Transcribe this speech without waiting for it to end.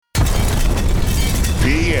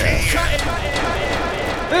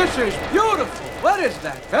This is beautiful. What is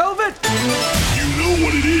that, velvet? You know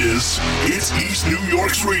what it is. It's East New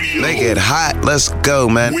York's radio. Make it hot. Let's go,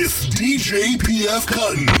 man. With DJ PF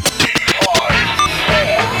Cuttin.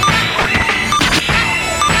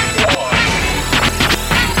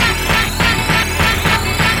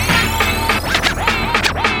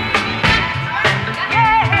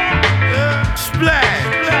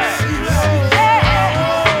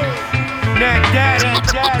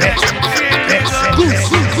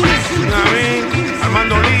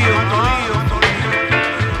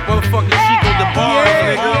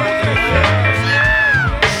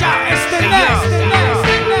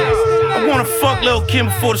 Fuck Lil' Kim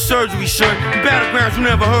before the surgery, son. In battlegrounds, you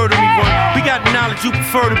never heard of me run. We got the knowledge you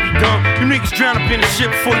prefer to be done. You niggas drown up in the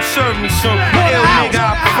shit before you serve me, son. Hell, nigga,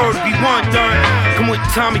 I prefer to be one done. Come with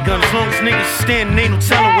the Tommy gun, as long as niggas standing, ain't no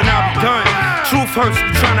telling when I'll be done. Truth hurts,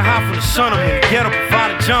 you trying to hide from the sun. I'm in the ghetto,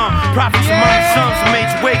 provided John. Prophets of my sons, a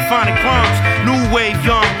major way, finding crumbs. New wave,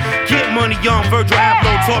 young. Get money, young. Virgil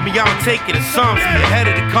Abloh taught me I'ma take it as sums. Be ahead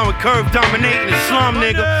of the coming curve, dominating the slum,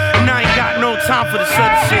 nigga. And I ain't got no time for this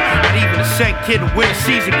other shit. Not even a second kid to win a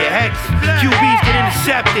season, get hexed. QBs get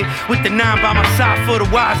intercepted with the 9 by my side for the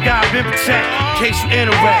wise guy, been protected. In case you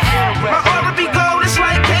interested. My aura be gold, it's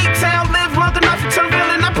like Cape Town. Live long enough to turn real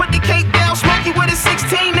and I put the cake down. Smokey with a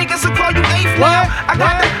 16, niggas will call you eighth now. I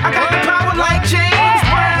got the power like James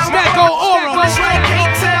Brown. Stack on aura, it's like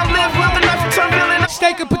Cape Town. Live long enough to turn real and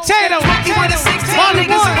steak and potato. Smokey with a 16,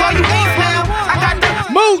 niggas will call you eighth now. I got the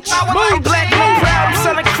mooch. I'm black and I'm proud. I'm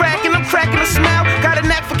selling crack and I'm cracking a smile. Got a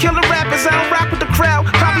knack for killing rappers. I don't rock with the crowd.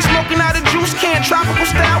 Probably smoking out a juice can, tropical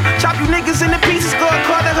style. Chop you niggas in the pieces, God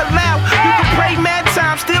call it halal. You can pray mad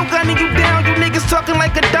time, still gunning you down. You niggas talking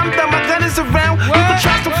like a dum-dum, my gun is around. You can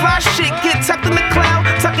try some fly shit, get tucked in the cloud.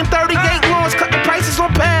 Tucking 38 lawns, cut the prices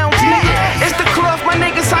on pounds. Nigga, it's the cloth, my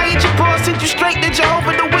niggas hired your boss. Sent you straight to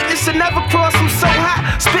Jehovah, the witness and never cross. I'm so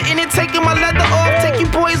hot, spitting and taking my leather off.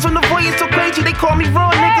 Taking boys on the voyage so crazy, they call me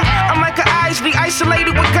raw, nigga. I'm like a Isley,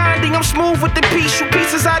 isolated with Gandhi. I'm smooth with the piece, shoot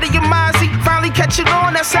pieces out of your Mozzie. Finally catch it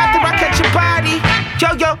on, that's after I catch your body.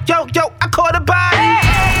 Yo, I caught a body.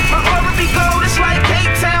 My aura be gold, it's like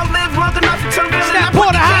Cape Town. Live long enough to turn real and I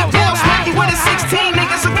put the cake down. Smokey with a 16,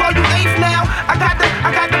 niggas will call you eighth now. I got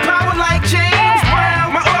the power like James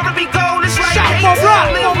Brown. My aura be gold, it's like Cape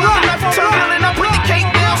Town. Live long enough to turn real and I put the cake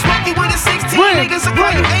down. Smokey with a 16, niggas will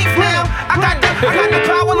call you eighth now. I got the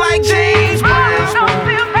power like James Brown.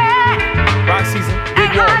 Rock season,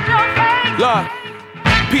 big war. Love.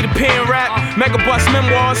 Peter Pan rap, Mega Bus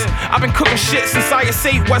memoirs. I've been cooking shit since I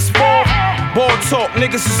escaped West 4. Ball talk,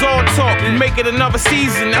 niggas is all talk. We make it another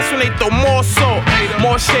season, that's when they throw more salt.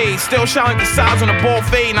 More shade, still shining the sides on the ball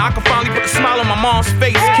fade. Now I can finally put a smile on my mom's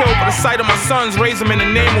face. Killed for the sight of my sons, raise them in the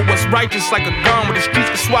name of what's righteous. Like a gun where the streets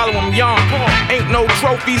can swallow them young. Ain't no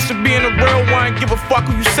trophies for being a real one. Give a fuck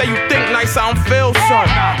who you say you think nice, I don't feel, son.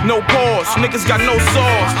 No pause, niggas got no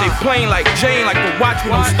sauce. They plain like Jane, like the watch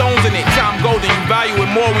with no stones in it. Time golden, you value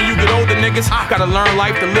it more when you get older, niggas. Gotta learn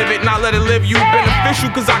life to live it, not let it live you. Beneficial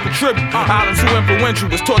cause I contribute. Island too influential,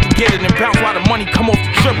 was taught to get it and bounce while the money come off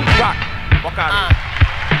the dribble. Rock, walk out of it.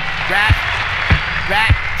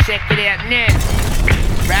 Rap, check it out now.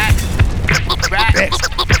 Rap.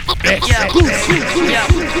 Yo,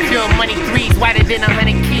 pure money threes, whiter than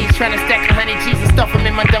 100 keys. Tryna stack 100 G's and stuff them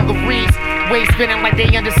in my dungarees. Waves spinning like they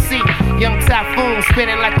under sea. Young typhoon,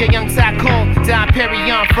 spinning like a young tycoon. Don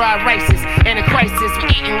Perignon, fried rices. In a crisis, we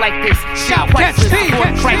eating like this. Shot prices, for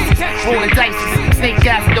a crisis. Rolling dices, snake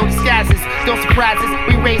guys with no disguises. Don't surprise us,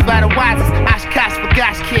 we raised by the wisest. Oshkosh for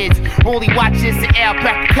gosh kids. Rolly watches and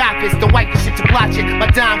alpaca coppers. The white shit to blotch it. My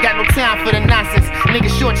dime got no time for the nonsense.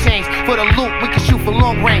 Niggas short change for the loot. We can shoot for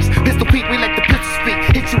long range. Pistol peak, we let the pistol speak.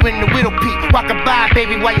 Hit you in the widow peak. Rockin' by,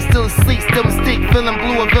 baby, while you still asleep. Still mystique, feeling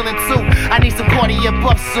blue or villain too. I need some Cartier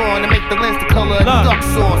buffs on to make the lens the color of duck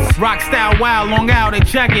sauce. Rock style wild, long out a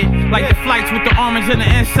jacket. Like the flights with the orange in the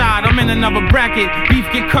inside. I'm in another bracket. Beef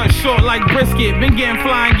get cut short like brisket. Been getting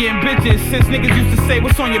fly and getting bitches. Since niggas used to say,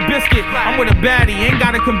 what's on your biscuit? I'm with a baddie, ain't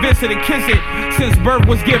gotta convince her to kiss it. Since birth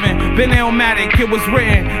was given, been Illmatic, it was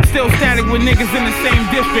written. Still static with niggas in the same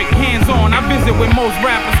district. Hands on, I visit with most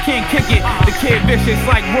rappers, can't kick it. The kid vicious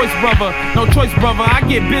like Royce brother. No choice brother, I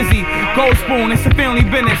get busy. Gold spoon, it's a family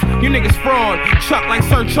business. You niggas fraud. Chuck like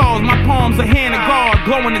Sir Charles, my palms a hand of guard.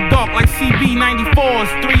 Glow in the dark like CB94s.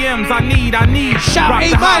 3 M's, I need. Shout rock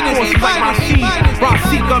the high horses like my seed.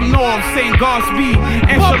 Rashik up north saying Godspeed.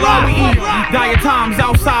 Inshallah we eat. Dire times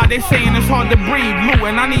outside, they saying it's hard to breathe.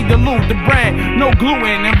 Looting, I need to loot the bread. No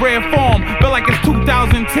gluing in rare form. Feel like it's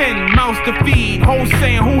 2010. Mouse to feed. Hoes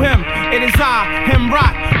saying who him? It is I, him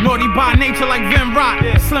rock. Naughty by nature like Vin Rock.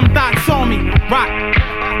 Slim thoughts on me. Rock.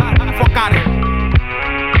 Fuck out of here.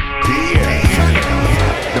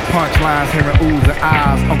 The punchlines hearing oohs and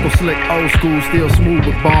ahs. Uncle Slick, old school, still smooth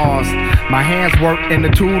with bars. My hands work and the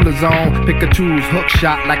tool is on. Pikachu's hook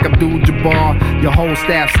shot like Abdul-Jabbar. Your whole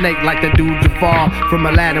staff snake like the dude Jafar. From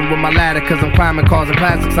Aladdin with my ladder, cause I'm climbing cars and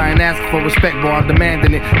classics. I ain't asking for respect, boy, I'm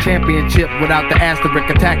demanding it. Championship without the asterisk.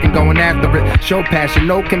 Attacking, going after it. Show passion,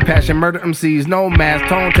 no compassion. Murder MCs, no mask.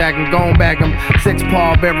 Tone tagging, gon' bag them. 6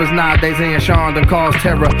 pallbearers nowadays ain't Sean done cause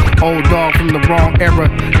terror. Old dog from the wrong era.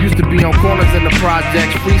 Used to be on corners in the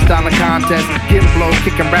projects. Freestyling contests, getting blows,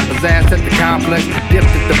 kicking rappers' ass at the complex. Dipped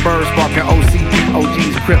at the bird, sparking OCP,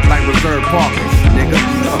 OG's crip like Reserve Parkers, nigga.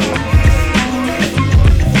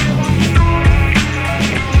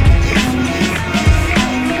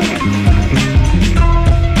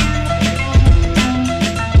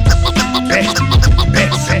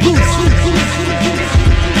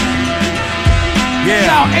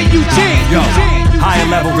 Yo, higher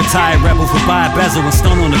level retired rebels with buy a bezel and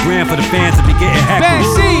stun on the ground for the fans to be getting heckled.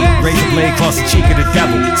 Razor blade across the cheek of the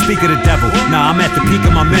devil. Speak of the devil. Nah, I'm at the peak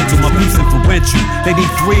of my mental. My beef's influential. They need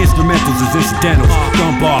 3 instrumentals as incidentals.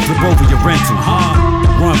 Gun bar, flip over your rental.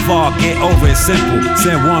 Run far, get over it simple.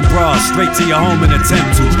 Send one bra straight to your home and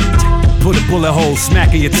attempt to put a bullet hole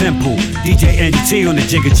smack in your temple. DJ NUT on the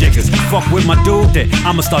jigger jiggers. Fuck with my dude, then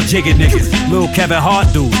I'ma start jigging niggas. Lil Kevin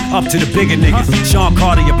Hart dude, up to the bigger niggas. Sean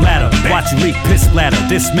Carter, your bladder. Watch you leak, piss splatter.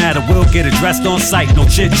 This matter will get addressed on sight, no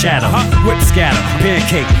chit chatter. Whip scatter,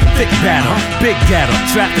 pancake, thick batter. Big gatter,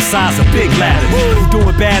 trap the size of big ladders. You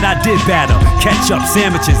doing bad, I did batter. Catch up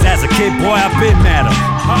sandwiches, as a kid, boy, I been madder.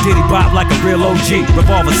 Diddy bop like a real OG,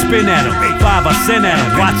 revolver spin at him. 5 I send at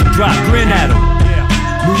him, watch him drop, grin at him.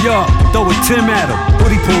 New York, throw a Tim at him.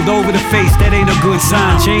 Hoodie pulled over the face, that ain't a good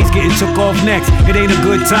sign. Chains getting took off next, it ain't a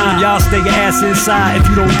good time. Y'all stay your ass inside if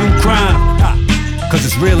you don't do crime. Cause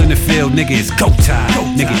it's real in the field, nigga, it's go time.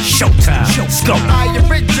 Nigga, it's showtime. Let's go. I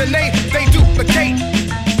originate, they duplicate.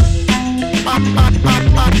 I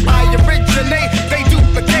originate, they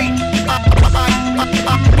duplicate. I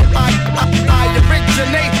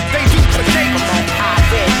originate, they duplicate. I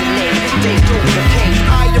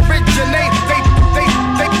originate, they duplicate.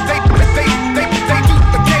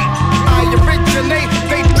 I originate,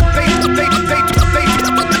 they duplicate. I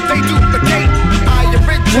originate, they duplicate. I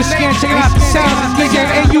originate. Once again, check it out. The sounds of DJ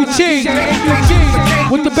NUT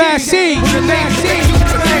with the bad seed.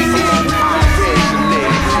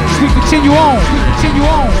 We continue on.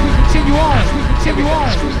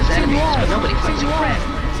 Nobody fights your friend.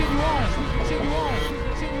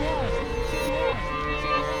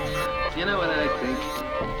 You know what I think?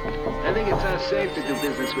 I think it's unsafe to do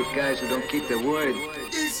business with guys who don't keep their word.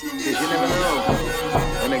 Because you never know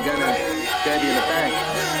when they're gonna stab you in the back.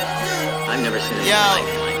 I've never seen anything like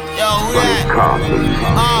that. Yo, who that?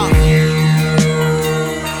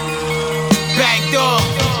 Back door.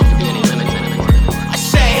 I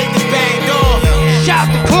say hit the back door. Shout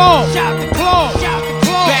the claw.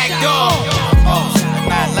 Back door.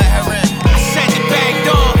 Let her in. I said the back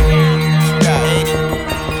door.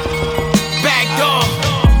 Back door.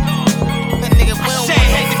 I said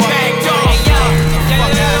hit the back door.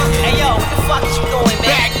 Hey yo, what the fuck is you doing, man?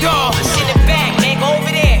 Back door. It's in the back, man. Go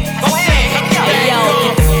over there. Go ahead. Hey yo,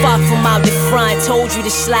 get the fuck from out the front. Told you to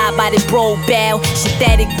slide by the bro bell.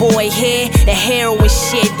 Synthetic boy here. The heroin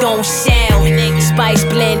shit don't sell. Spice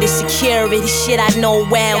blended security, shit I know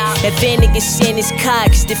well. That vinegar's in his car,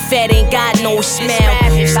 cause the fed ain't got no smell.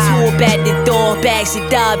 It's two up at the door, bags of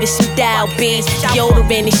dub and some dial beats.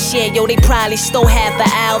 Deodorant and shit, yo, they probably stole half an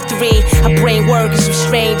L3. I bring workers some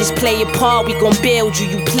strangers, play a part, we gon' build you.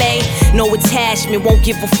 You play, no attachment, won't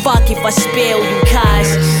give a fuck if I spill you,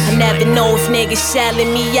 cause I never know if niggas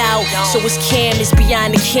selling me out. So it's cameras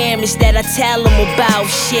behind the cameras that I tell them about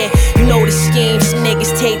shit. You know the schemes, some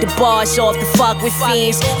niggas take the bars off the fuck with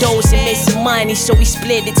fiends. Those that missing money, so we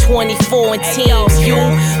split it 24 in teams. You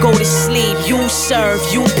go to sleep, you serve,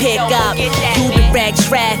 you pick up. You direct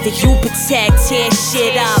traffic, you protect, tear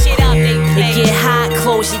shit up. It get hot,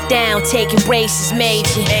 close it down, taking braces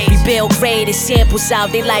major. We build greater samples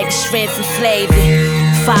out, they like the strength and flavor.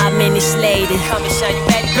 5 minutes later, come and son, you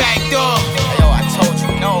ready? Back door. Yo, I told you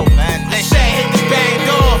no, man. Let's say hit the back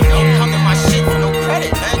door. Don't come to my shit for no credit,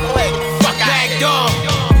 man. Go ahead, fuck out. Back door.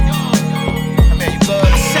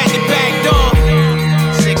 Back door,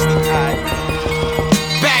 60 high.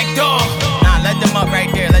 Back door, nah, let them up right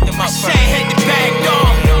there, let them up first. Hit the back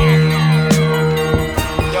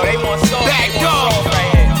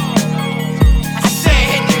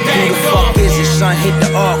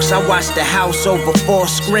watch the house over 4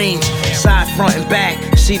 screens. Side, front, and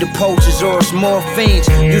back, see the poachers or it's morphines.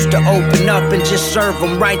 Used to open up and just serve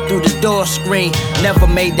them right through the door screen. Never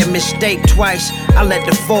made the mistake twice, I let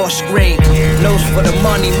the 4 scream. Nose for the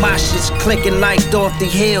money, my shit's clicking like Dorothy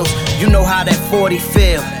Hills. You know how that 40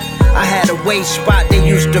 feel. I had a weight spot they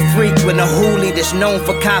used to frequent, a hoolie that's known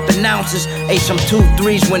for copping ounces. Ate some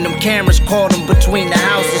 2-3s when them cameras caught them between the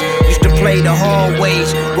houses. Used to play the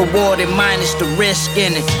hallways, rewarded minus the risk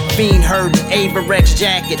in it. Fiend herding, Averex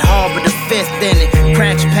jacket, harbor the 5th in it.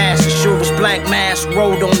 Cracks past, the sure was black mask,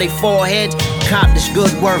 rolled on their foreheads. Cop this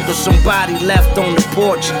good work or somebody left on the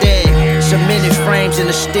porch dead. Cemented frames in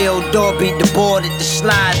a steel door, beat the board it, the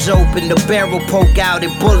slides open, the barrel poke out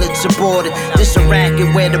and bullets aborted. This a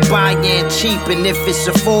racket where the buy-in cheap, and if it's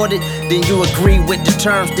afforded, then you agree with the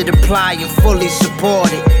terms that apply and fully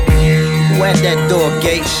support it. Who at that door,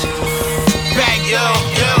 Gates? Back, yo,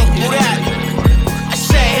 who that? I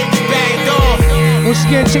said hit the back door. Once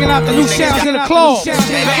again, checking out the new sounds in the club.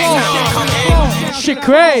 Shit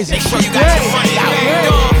crazy. Make sure you got your money out there,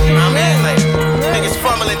 dog. You know what I mean? Like, niggas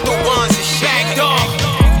fumbling through ones and shit. Back dog.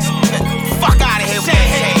 Fuck out of here with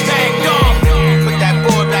that back dog. Put that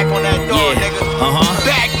board back on that door, nigga.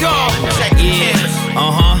 Back dog. Check the cameras.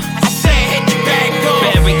 I said hit the back door.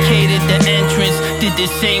 Barricaded the entrance. Did the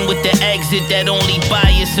same with the exit. That only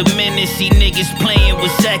buy us a minute. See niggas playing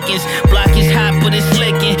with seconds. Block is hot, but it's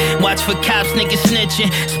licking. Watch for cops, niggas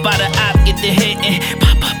snitching. Spot a op, get the hitting.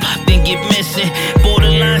 Pop, pop, pop, then get missing.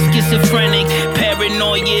 Borderline schizophrenic.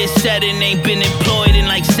 Paranoia is setting. Ain't been employed in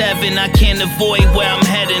like 7. I can't avoid where I'm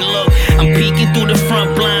heading. Look, I'm peeking through the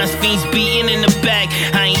front blinds. Fiends beating in the back.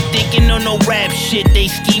 I ain't thinking on no rap shit. They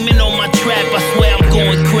scheming on my trap. I swear I'm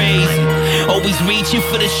going crazy. Always reaching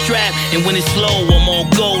for the strap. And when it's low, I'm on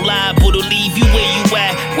go live. But it'll leave you where you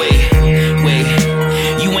at. Wait.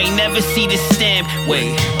 You ain't never see the stamp.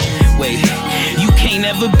 Wait. You can't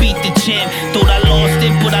ever beat the champ. Thought I lost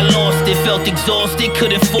it, but I lost it. Felt exhausted,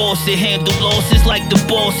 couldn't force it. Handle losses like the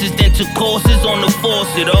bosses. Then took courses on the force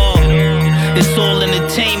it all. It's all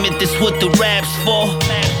entertainment, that's what the rap's for.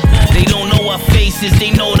 They don't know our faces,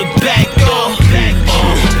 they know the back door.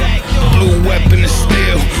 Blue weapon of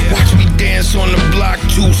steel. Watch me dance on the block,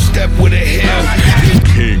 2-step with a hill.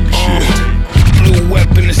 King blue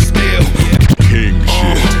weapon of steel. King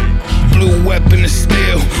blue weapon of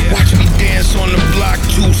steel. Watch me dance on the block,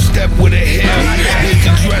 2-step with a hill. Make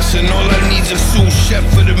the dressing, all I need's a sous chef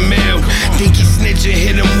for the meal. Think he snitching,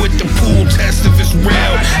 hit him with the pool test if it's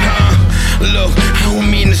real. Look, I don't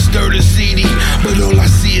mean to stir the CD, but all I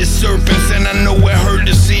see is serpents, and I know it hurt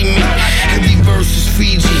to see me. Every verse is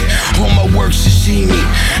Fiji, all my work's sashimi.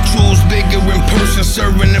 Jewels bigger in person,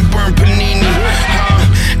 serving and burnt panini.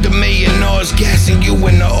 The millionaire's gassing you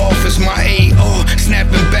in the office. My AR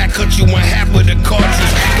snapping back, cut you in half with a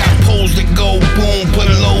cartridge. Got poles that go boom, put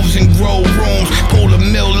loaves in grow rooms. Pull the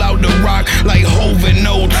mill out the rock like Hov and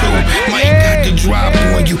O2. Might got to drop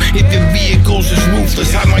on you if your vehicles is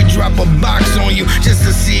ruthless. I might drop a box on you just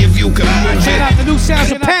to see if you can move it. Check out the new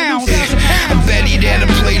sounds of pounds. I bet he there to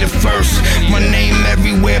play the first. My name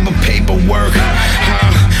everywhere but paperwork.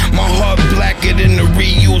 My heart blacker than the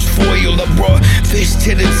reused foil. I brought fish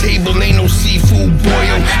to the table, ain't no seafood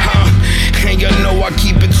boil. And y'all know I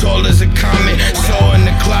keep it tall as a comet. Saw in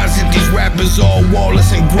the closet, these rappers all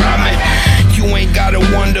Wallace and Gromit. You ain't gotta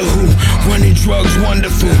wonder who. Running drugs,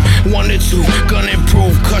 wonderful. 1 or 2, gonna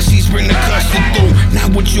improve. Cussies bring the custard through.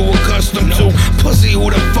 Not what you accustomed to. Pussy,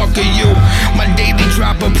 who the fuck are you? My daily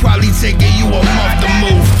dropper probably taking you a month to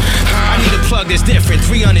move. I need a plug that's different.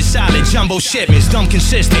 300 solid jumbo shipments. Dumb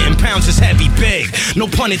consistent and pounds is heavy, big. No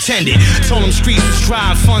pun intended. Told him streets was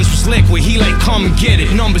dry and funds was liquid. He like, come and get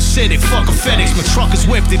it. Numbers said it, fuck a FedEx. My truck is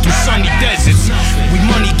whipped it through sunny deserts. We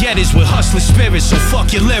money getters with hustler spirits, so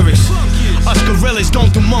fuck your lyrics. Us gorillas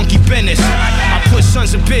don't do monkey business. I put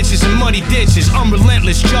sons of bitches in muddy ditches. I'm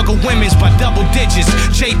relentless, juggle women's by double digits.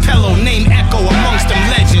 J. Pello, name Echo amongst them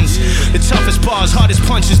legends. The toughest bars, hardest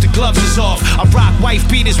punches, the gloves is off. I rock wife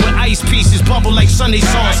beaters with ice pieces, bubble like Sunday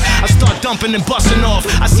sauce. I start dumping and busting off.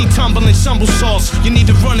 I see tumbling stumble salts. You need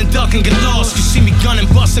to run and duck and get lost. You see me gunning,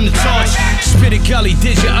 busting the torch. Spit it gully,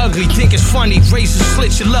 did you ugly? Think it's funny, razor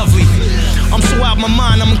slit you lovely. I'm so out my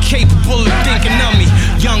mind, I'm incapable of thinking of me.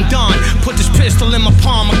 Young Don, put this pistol in my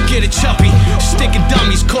palm, I get it choppy. Sticking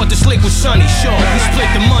dummies, caught this liquid sunny. Sure, we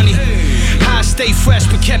split the money. I stay fresh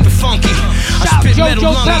but kept it funky. I spit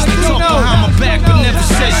metal lungies, they talk behind my back but never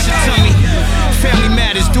said shit to me. Family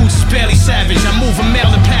matters, dudes is barely savage. I move a mail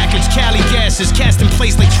and package, Cali gases, cast in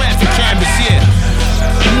place like traffic cameras, yeah.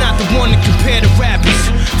 I'm not the one to compare to rappers.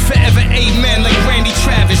 Forever amen like Randy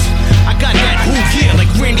Travis. I got that who yeah like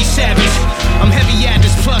Randy Savage. I'm heavy at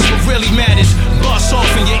this plus for real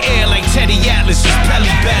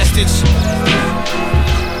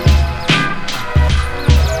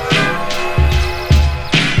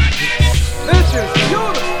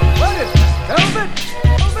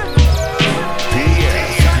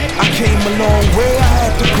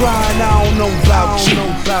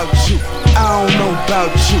you. I don't know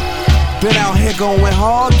about you. Been out here going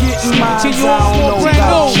hard, getting mines. I don't know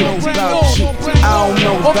about you. I don't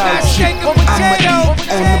know about you. I'ma eat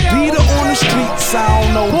on the beat or on the streets. I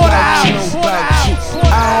don't know about you.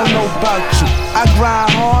 I don't know about you. I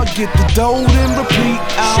grind hard, get the dough, then repeat.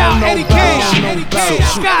 I don't know about you.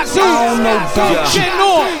 I don't know about you.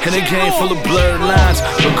 In a game full of blurred lines,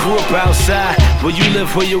 but grew up outside where you live,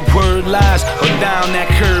 where your word lies, or down that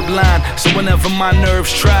curb line. So whenever my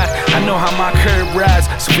nerves try, I know how my curb rides.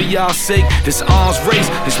 So for y'all's sake, this arms race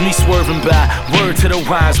is me swerving by. Word to the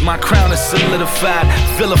wise, my crown is solidified,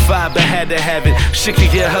 vilified, but had to have it. Shit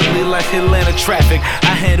could get ugly like Atlanta traffic.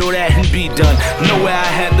 I handle that and be done. Nowhere I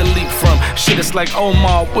had to leap from. Shit, it's like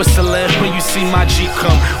Omar whistling when you see my Jeep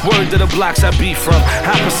come. Word to the blocks I be from,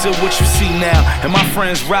 opposite what you see now. And my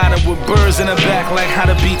friends riding with birds in the back like how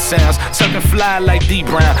the beat sounds. Tucking fly like D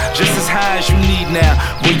Brown, just as high as you need now.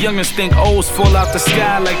 Where youngins think O's fall out the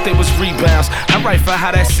sky like they was rebounds. I write for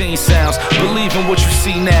how that scene sounds. Believe in what you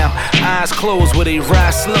see now. Eyes closed where they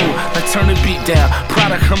ride slow, like turn the beat down.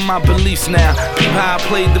 Product of my beliefs now. Peep how I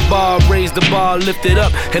played the ball, raised the bar, lift it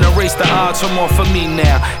up, and erase the odds from off of me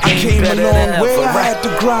now. I came a long way, I had to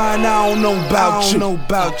grind. I don't know about you.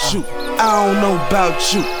 I don't know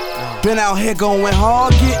about you. Been out here going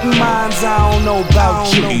hard, getting mines. I don't know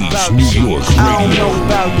about you. I don't know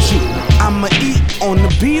about you. I'ma eat on the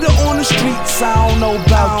beat or on the streets. I don't know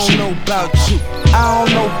about you. I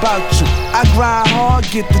don't know about you. I grind hard,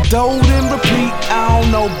 get the dough, then repeat. I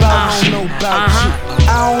don't know about you.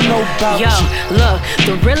 I don't know about you. Look,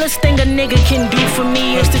 the realest thing a nigga can do for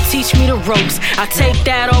me is to teach me the ropes. I take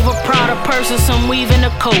that over Prada purses, some weave in a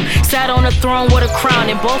coat. Sat on a throne with a crown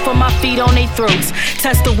and both of my feet on their throats.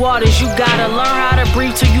 Test the waters, you gotta learn how to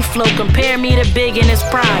breathe till you float. Compare me to Big in his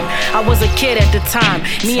prime. I was a kid at the time.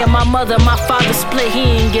 Me and my mother, my father split, he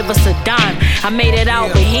ain't give us a dime. I made it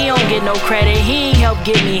out, but he don't get no credit. He ain't help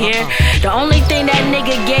get me here. The only thing that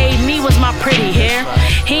nigga gave me was my pretty hair.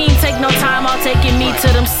 He ain't take no time out taking me to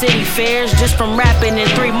them city fairs. Just from rapping in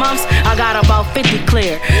 3 months, I got about 50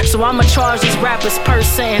 clear. So I'ma charge these rappers per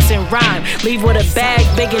sentence and rhyme. Leave with a bag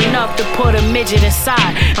big enough to put a midget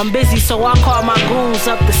inside. I'm busy, so I call my goons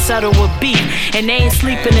up to settle with beef. And they ain't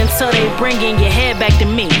sleeping until they bringing your head back to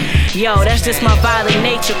me. Yo, that's just my violent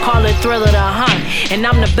nature, call it Thriller the Hunt. And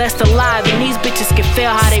I'm the best alive, and these bitches can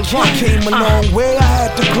feel how they want. I came a long way, I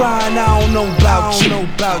had to grind. I don't know about you.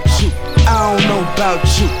 I don't know about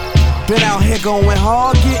you. Been out here going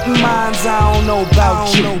hard, getting mines. I don't know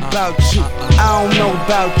about you. I don't know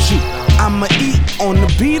about you. I'ma eat on the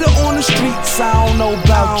beat or on the streets. I don't know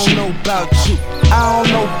about you. I don't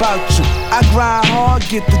know about you. I grind hard,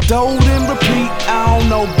 get the dough, then repeat. I don't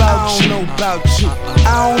know about you.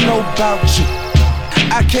 I don't know about you.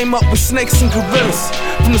 I came up with snakes and gorillas.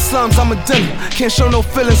 From the slums, I'm a dealer. Can't show no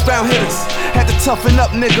feelings, round hitters. Had to toughen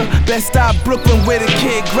up, nigga. Best out Brooklyn where the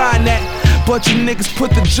kid grind at. Bunch of niggas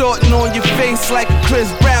put the Jordan on your face like a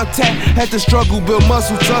Chris Brown tat. Had to struggle, build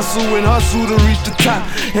muscle, tussle, and hustle to reach the top.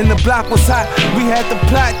 And the block was hot, we had to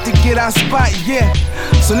plot to get our spot, yeah.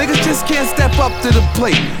 So niggas just can't step up to the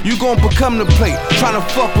plate. You gon' become the plate, tryna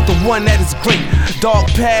fuck with the one that is great. Dark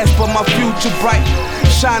past, but my future bright.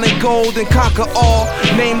 Shining gold and conquer all.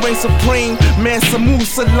 Name reign supreme, man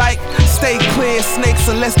Samusa like. Stay clear, snakes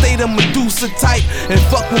unless they the Medusa type. And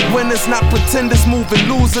fuck with winners, not pretenders, moving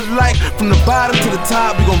loser like. From the bottom to the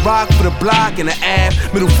top, we gon' rock for the block and the ab.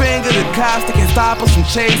 Middle finger to the cops, they can't stop us from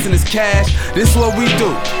chasing this cash. This what we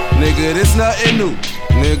do, nigga, this nothing new.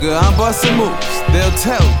 Nigga, I'm busting moves, they'll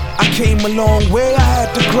tell you. I came a long way, I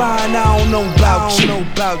had to grind. I don't know about you.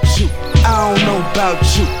 I don't know about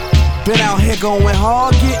you. Been out here going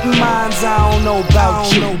hard, getting mines. I don't know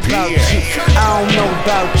about you. I don't know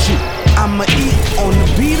about you. I'ma eat on the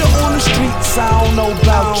beat or on the streets. I don't know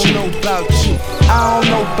about you. I don't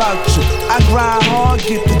know about you. I grind hard,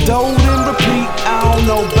 get the dough, then repeat. I don't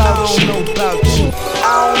know about you. I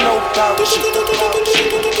don't know about you.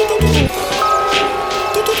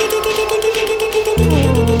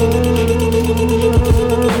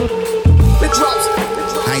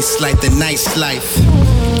 Ice like the nice life.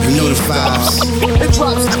 You know the vibes.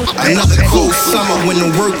 Another cool summer when the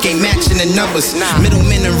work ain't matching the numbers.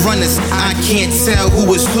 Middlemen and runners, I can't tell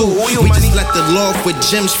who is who. We just let the loft with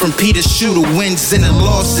gems from Peter's shoe. The wins and the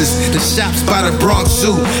losses. The shops by the Bronx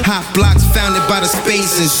Zoo. Hot blocks founded by the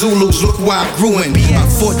Spades and Zulus. Look where I grew in. By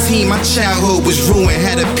 14, my childhood was ruined.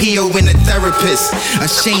 Had a PO and a therapist. A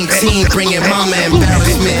shame team bringing mama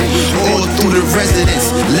embarrassment. All through the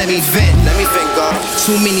residence. Let me vent. God.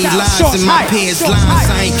 Too many lies in my peers' lines.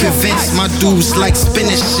 I ain't convinced my dudes like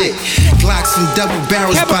spinning shit. Glocks and double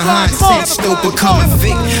barrels behind tent, still becoming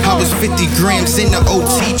Vic. I was 50 grams in the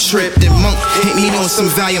OT trip. Then Monk hit me on some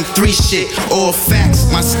Volume 3 shit. All facts,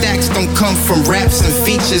 my stacks don't come from raps and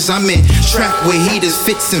features. I'm in trap with heaters,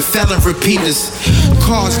 fits and felon repeaters.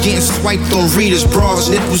 Cars getting swiped on readers. Bras,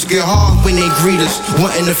 nipples get hard when they greet us.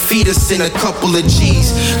 Wanting to feed us in a couple of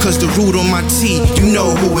G's. Cause the root on my T, you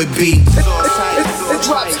know who it be. It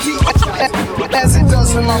drops key as it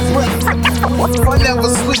does in my breath. I never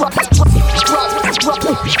sleep.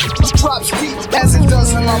 Drops key as it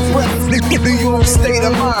does in my breath. New York state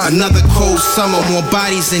of mind. Another cold summer, more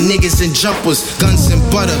bodies and niggas and jumpers, guns and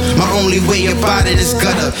butter. My only way about it is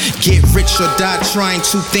gutter. Get rich or die trying,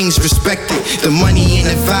 two things respected. The money and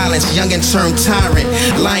the violence, young and turned tyrant.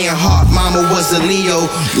 Lionheart, mama was a Leo.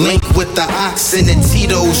 Link with the ox and the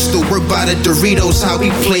Tito's. Still work by the Doritos, how we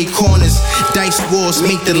play corners. Dice wars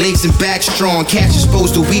make the legs and back strong. Cash is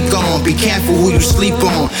supposed to weak on. Be careful who you sleep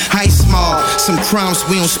on. High small, some crimes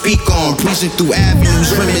we don't speak on. Breezing through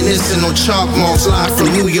avenues, reminiscing on chalk marks. Live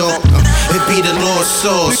from New York, it be the Lord's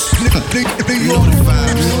source. You know the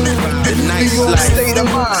vibes, the nice life. State of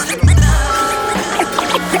mind.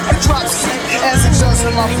 It drops as it does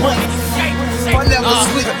in my brain. I never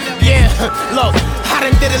sleep. Yeah, look, I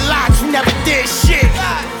done did a lot, you never did shit.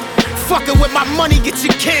 Fucking with my money, get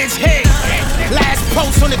your kids hit. Last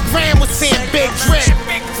post on the gram was saying big drip.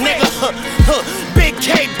 Nigga, big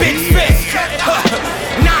K, big fit.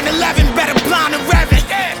 9/11, better blind and revving.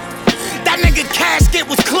 That nigga casket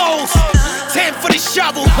was closed. 10 for the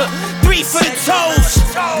shovel, 3 for the toes.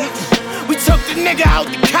 We took the nigga out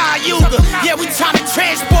the Cayuga. Yeah, we tryna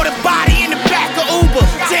transport a body in the back of Uber.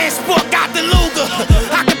 Transport got the Luger.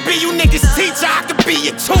 I could be you niggas' teacher, I could be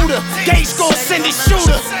your tutor. Gauge gon' send a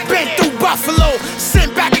shooter. Been through Buffalo,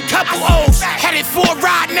 sent back a couple O's. Headed for a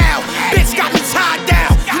ride now. Bitch got me tied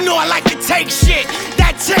down. You know I like to take shit.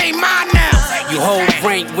 That chain mine now. You hold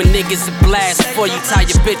rank when niggas a blast. Before you tie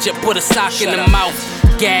your bitch up, put a sock in the mouth.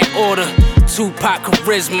 Gag order. Tupac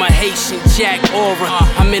charisma, Haitian Jack aura.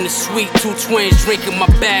 I'm in the suite, 2 twins drinking my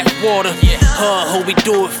bath water. Who we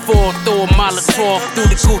do it for? Throw a Molotov through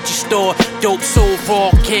the Gucci store. Dope so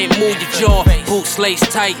raw, can't move your jaw. Boots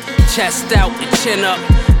laced tight, chest out and chin up.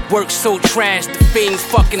 Work so trash, the fiends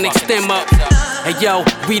fucking extend up. Hey yo,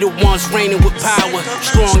 we the ones reigning with power.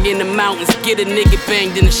 Strong in the mountains, get a nigga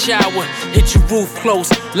banged in the shower. Hit your roof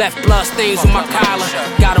close, left blood stains on my collar.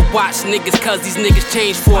 Gotta watch niggas cause these niggas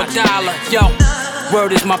change for $1. Yo,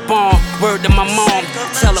 word is my bomb, word to my mom.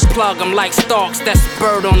 Tell a plug I'm like Starks, that's a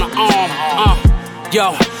bird on the arm.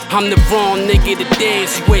 Yo, I'm the wrong nigga to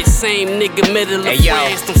dance with. Same nigga, middle of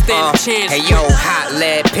France, don't stand a chance. Hey yo, hot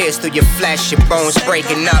lead pierced through your flesh, your bones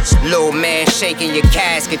breaking up. Little man shaking your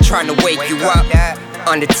casket, trying to wake you up.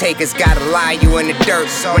 Undertakers gotta lie you in the dirt.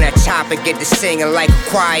 When that chopper get to singing like a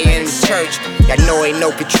choir in the church. Y'all know ain't no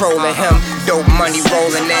controlling him. Dope money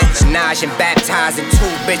rolling in. Minaj and baptizing 2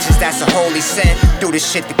 bitches, that's a holy sin. Do the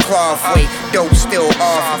shit the cloth way. Dope still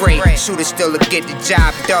off great. Shooters still get the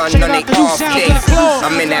job done on they off day.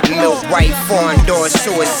 I'm in that milk white foreign door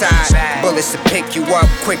suicide. Bullets to pick you up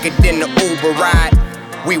quicker than the Uber ride.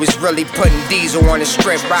 We was really putting diesel on the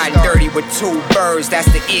strip, riding dirty with 2 birds. That's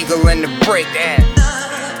the eagle and the brick.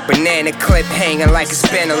 Banana clip hanging like it's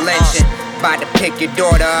been a lynching. About to pick your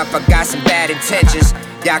daughter up, I got some bad intentions.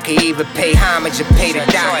 Y'all can either pay homage or pay the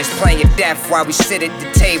doctors. Playing deaf while we sit at the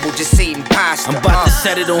table just eating pasta. I'm about to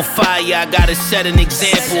set it on fire, I gotta set an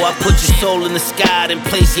example. I put your soul in the sky, then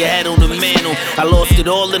place your head on the mantle. I lost it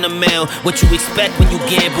all in the mail, what you expect when you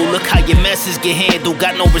gamble. Look how your messes get handled,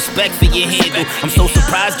 got no respect for your handle. I'm so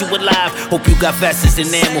surprised you alive, hope you got vessels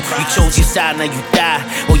enamel. You chose your side, now you die,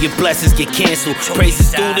 or your blessings get canceled.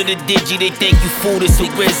 Praises due to the digi, they think you fooled it so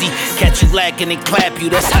busy. Catch you lacking and clap you,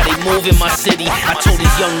 that's how they move in my city. I told these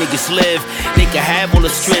young niggas live, they could have all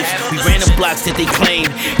the strips. We ran the blocks that they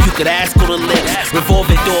claimed, you could ask all the licks.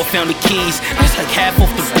 Revolving door found the keys, that's like half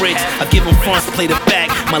off the bricks. I give them fronts, play the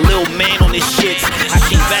back, my little man on his shits. I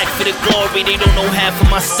came back for the glory, they don't know half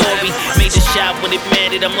of my story. Made the shot when it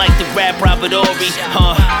mattered, I'm like the rap Robert Ory.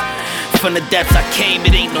 From the depths I came,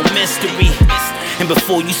 it ain't no mystery. And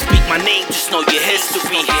before you speak my name, just know your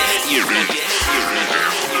history.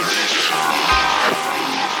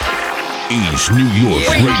 East New York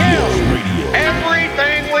Radio.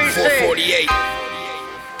 Everything we see. 448.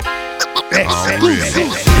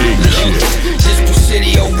 This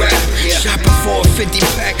Presidio rap, shopping for a 50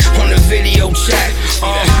 pack on the video chat.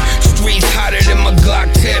 Streets hotter than my Glock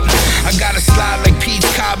tip. I gotta slide like Pete's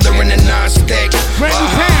Cobbler in a non-stick.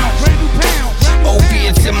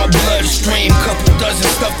 Opiates in my bloodstream, couple dozen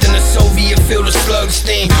stuffed in a Soviet field of slugs.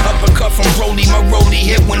 steam. Uppercut from Brody, my rollie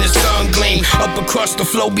hit when the sun gleam. Up across the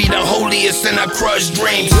flow be the holiest and I crush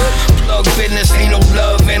dreams. Plug business, ain't no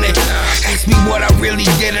love in it. Ask me what I really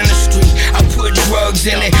did in the street. I put drugs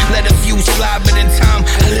in it, let a few slide, but in time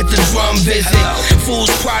I let the drum visit.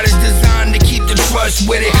 Fool's pride is designed to keep the trust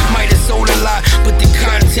with it. Might have sold a lot, but the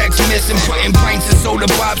context missing. Putting pints and soda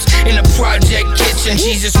pops in a project kitchen.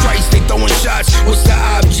 Jesus Christ, they throwing shots. What's the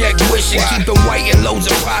object? Wishing, keeping white and loads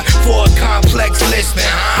of pot for a complex listing.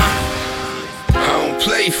 I don't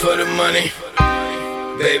play for the money,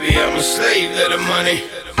 baby. I'm a slave to the money.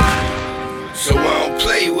 So I don't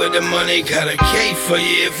play with the money. Got a K for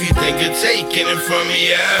you if you think you're taking it from me,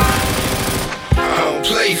 yeah. I don't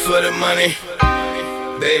play for the money,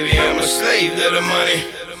 baby, I'm a slave to the money.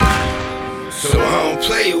 So I don't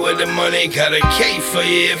play with the money. Got a K for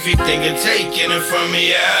you if you think you're taking it from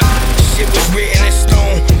me, yeah. Shit was written in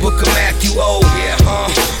stone, Book of Matthew, oh yeah,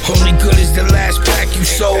 only good is the last pack you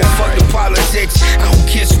sold. Fuck the politics, I don't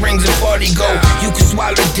kiss rings and party go. You can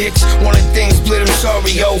swallow dicks, one of things split, I'm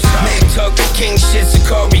sorry, yo. Man tuck, king shit,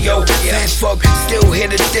 Sicario. Fat fuck, still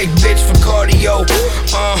hit a thick bitch for cardio.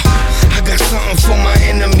 I got something for my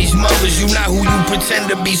enemies' mothers. You not who you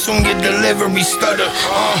pretend to be, soon your delivery stutter.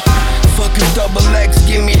 Fuck a double X,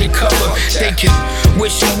 give me the cover. They can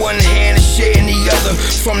wish in one hand and share in the other.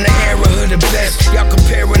 From the era of the best, y'all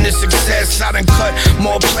comparing the success. I done cut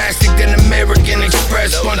more plastic than American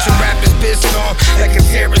Express. Bunch of rappers pissed on like a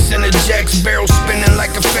terrorist in the jets. Barrel spinning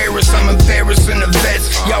like a Ferris, I'm embarrassing the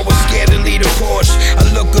vets. Y'all was scared to lead a Porsche. I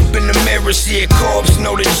look up in the mirror, see a corpse.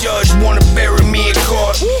 Know the judge wanna bury me in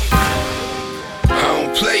court. I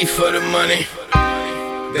don't play for the money,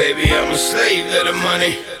 baby, I'm a slave to the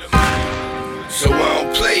money. So I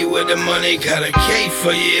don't play with the money. Got a K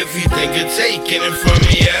for you if you think you're taking it from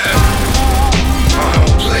me, yeah. I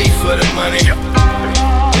don't play for the money,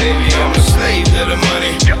 baby, I'm a slave to the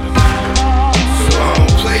money. So I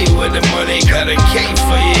don't play with the money. Got a K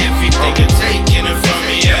for you if you think you're taking it from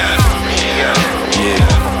me, yeah.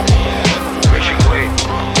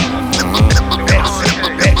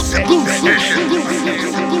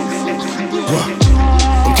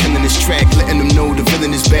 I'm killing this track, letting them know the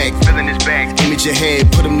villain is back. Image your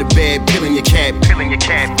head, put him to bed, peeling your cap.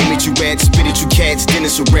 Image you rats, spit it you cats, then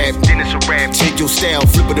it's a rap. Take your style,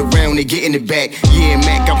 flip it around and get in the back. Yeah,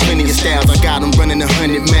 Mac, got plenty of styles. I got them running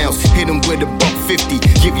 100 miles. Hit them with a $150.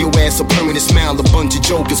 Give your ass a permanent smile. A bunch of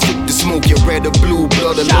jokers, quick to smoke your red or blue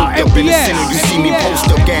blood. A load up in the center. You see me post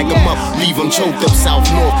up, gag them up, leave them choked up. South,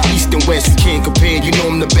 north, east and west. You can't compare, you know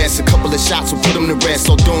I'm the best. A couple of shots will put them to rest.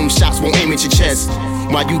 So dome shots won't aim at your chest.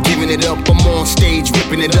 While you giving it up, I'm on stage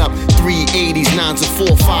ripping it up. 380s, 9s and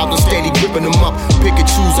 4-5, I'm steady gripping them up. Pick and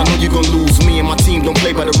choose, I know you're gonna lose. Me and my team don't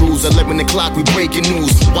play by the rules. 11 o'clock, we breaking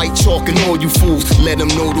news. White chalk and all you fools, let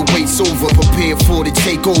them know the wait's over. Prepare for the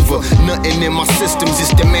takeover. Nothing in my system,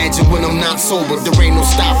 just imagine when I'm not sober. There ain't no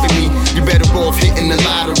stopping me. You better off hitting the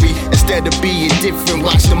lottery. Instead of being different,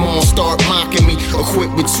 watch them all start mocking me.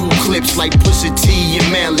 Equipped with 2 clips like Pusha T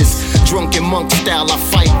and Malice. Drunken monk style, I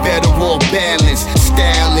fight better off balance.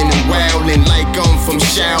 Styling and wilding like I'm from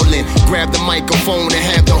Shaolin. Grab the microphone and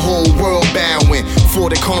have the whole world bowing. For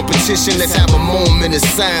the competition, let's have a moment of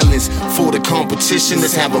silence. For the competition,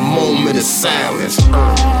 let's have a moment of silence.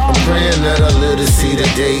 I'm praying that I live to see the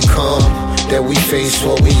day come, that we face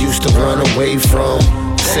what we used to run away from.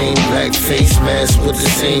 Same black face mask with the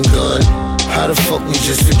same gun. How the fuck we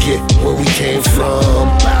just forget where we came from?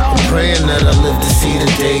 I'm praying that I live to see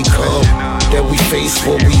the day come, that we face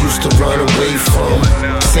what we used to run away from.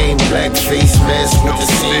 Same black face mask with the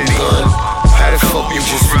same gun. How the fuck we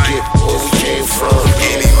just forget where we came from?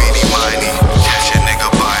 Eeny, meeny, miny, catch a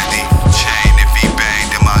nigga by the chain. If he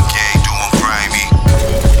bang, then my gang do him grimy.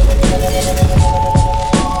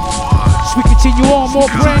 We continue on,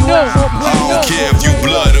 more brand new. I don't care if you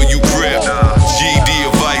blood or you grip. GD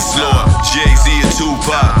or Vice Lord, Jay-Z or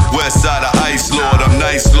Tupac, West Side of Ice Lord. I'm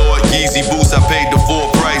nice Lord, Yeezy boots I paid the full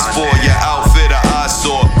price for. Your outfit I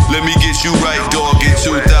saw. Let me get you right, dog. In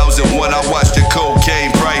 2001 I watched the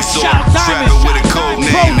cocaine price on. Trapping with a code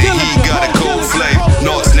name and he got a cold flame.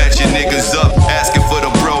 North snatching niggas up, asking for the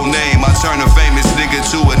bro name. I turn a famous nigga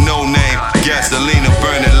to a no name. Gasolina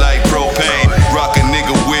burning like propane. Rock a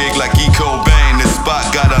nigga wig like E. Cobain. The spot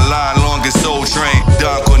got a line long as Soul Train.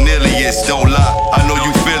 Don Cornelius, don't lie, I know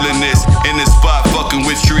you feeling this. In the spot fucking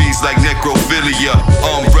with trees like necrophilia.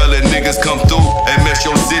 Umbrella niggas come through and mess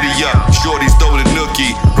your city up. Shorties throw the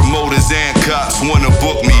nookie. Promoters and cops wanna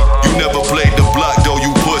book me. You never played the block though,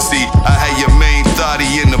 you pussy. I had your main thotty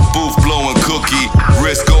in the booth blowing cookie.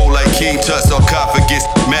 Wrist gold like King Tut sarcophagus.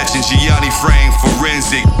 Matching Gianni frame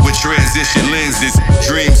forensic. With transition lenses.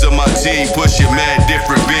 Dreams of my team pushing mad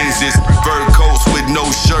different Benzes. Fur coats with no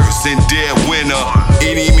shirts in dead winter.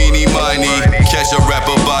 Eeny, meeny, miny, catch a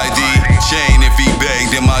rapper by the chain. If he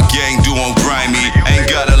bang, then my gang do on grimy. Ain't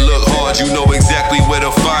gotta look hard, you know exactly where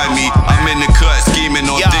to find me. I'm in the cut, scheming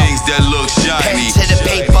on things that look shiny. Pen to the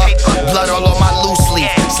paper, blood all on my loose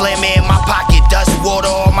leaf. Slam in my pocket, dust water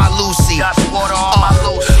on my Lucy.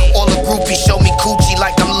 All the groupies show me coochie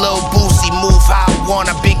like I'm Lil Boosie. Move how I want,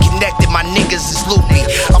 I've been connected, my niggas is loopy.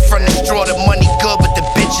 I'm from the straw, the money good, but the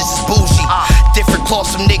bitches is bougie. Different cloth,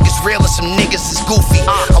 some niggas real and some niggas is goofy.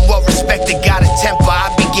 I'm well respected, got a temper, I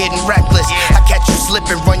be getting reckless. I catch you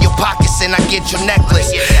slipping, run your pockets and I get your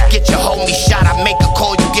necklace. Get your homie shot, I make a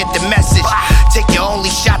call, you get the message. Take your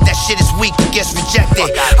only shot, that shit is weak, it gets rejected.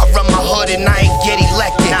 I run my hood and I ain't get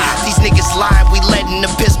elected. These niggas lying, we letting the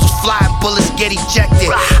pistols fly and bullets get ejected.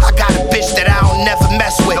 I got a bitch that I don't never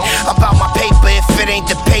mess with. I'm about my paper, if it ain't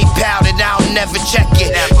the PayPal, then I don't never check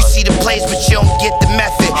it. You see the plays, but you don't get the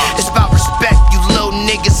method. It's about respect, you little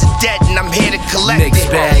niggas are dead, and I'm here to collect Mixed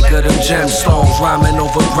it. bag of them gemstones, rhyming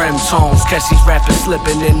over grim tones. Catch these rappers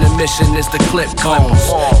slipping in the mission is the clip cones.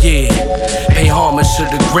 Yeah, pay homage to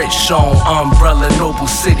the grit shown. Umbrella, Noble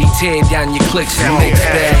City, tear down your clicks. Mixed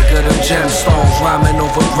bag of them gemstones, rhyming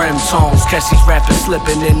over grim tones. Catch these rappers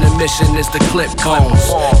slipping in the mission is the clip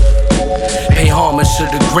cones. Pay homage to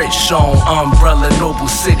the grit shown. Umbrella, Noble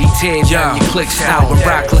City, tear down your clicks out. When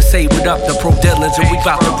Rockland say what up, the pro Dillons, and we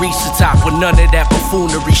bout to reach the top. With none of that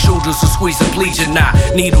buffoonery, shooters will squeeze a bleach or not.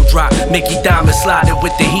 Needle drop, Mickey Diamond sliding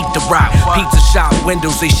with the heat to rock. Pizza shop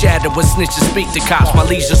windows, they shatter when snitches speak to cops. My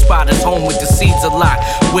leisure spot is home with the seeds a lot.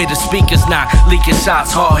 Where the speakers knock, leaking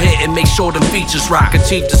shots, hard hitting, make sure them features rock.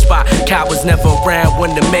 Achieve the spot, cowards never around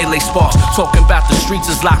when the melee sparks. Talking about the streets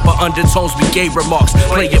is locked, but undertones be gay remarks.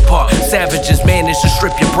 Play your part, savages manage to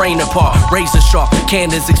strip your brain apart. Razor sharp,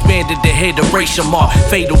 cannons expanded to hit a racial mark.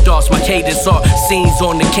 Fatal darts, my cadence are scenes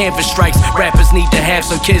on the canvas strikes. Rappers need to have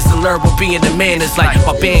some kids to learn what being a man is like.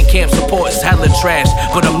 My band camp support is hella trash,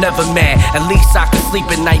 but I'm never mad. At least I can sleep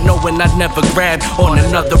at night knowing I never grabbed on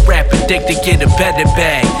another rapper dick to get a better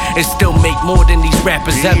bag. And still make more than these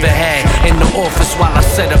rappers ever had. In the office while I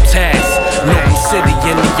set up tasks. Noble City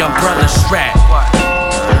in the umbrella strap.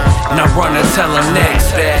 Now run and tell them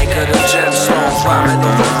next bag of the gemstones, rhyming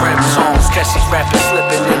over rim tones. Catch these rappers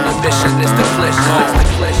slipping in the mission is the clip.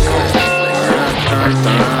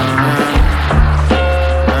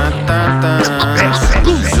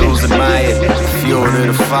 Jules and Maya, fuel to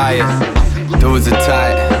the fire. Dudes are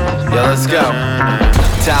tight. Yo, let's go.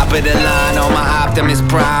 Top of the line on my Optimus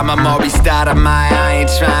Prime. I'm already started my. I ain't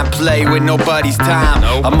trying to play with nobody's time.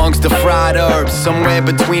 Amongst the fried herbs, somewhere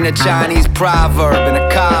between a Chinese proverb and a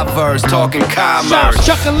car verse, talking commerce.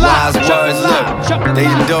 Wise words, look, they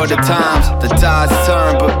endure the times. The tides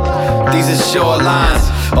turn, but these are short lines.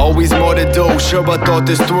 Always more to do, sure I thought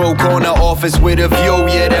this through. Corner office with a view,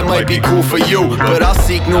 yeah that might be cool for you. But I'll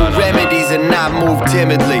seek new remedies and not move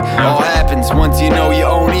timidly. All happens once you know your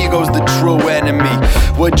own ego's the true enemy.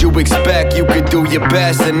 What you expect, you could do your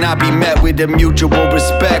best and not be met with a mutual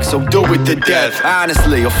respect. So do it to death,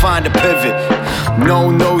 honestly, or find a pivot. No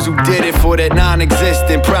one knows who did it for that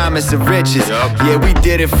non-existent promise of riches. Yeah, we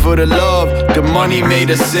did it for the love, the money made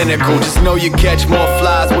us cynical. Just know you catch more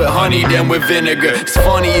flies with honey than with vinegar. It's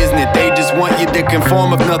funny, isn't it? They just want you to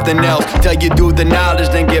conform if nothing else. Tell you do the knowledge,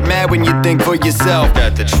 then get mad when you think for yourself.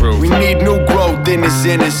 Got the truth. We need new growth in this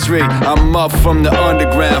industry. I'm up from the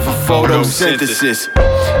underground for photosynthesis.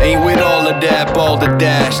 Ain't with all of that,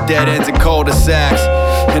 balderdash, dead ends and cul-de-sacs.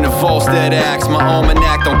 In a false dead axe, my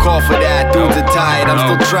almanac don't call for that. Dudes are tired, I'm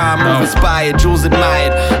still trying to move inspired. Jules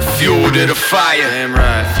admired, fuel to the fire. Damn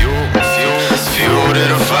right, fuel to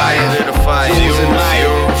the fire. Jules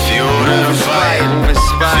admired, fuel to the fire. Move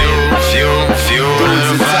inspired, fuel to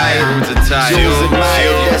the fire. Jules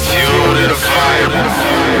admired, that's fuel to the fire.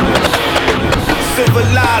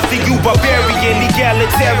 Civilized, the you barbarian,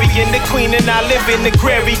 egalitarian. The queen and I live in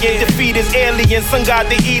agrarian. Defeat is alien, sun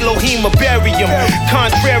god the Elohim will bury him.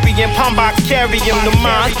 Contrarian, palm box carry him. The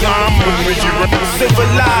mind gone.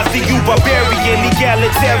 Civilized, the you barbarian,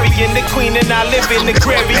 egalitarian. The queen and I live in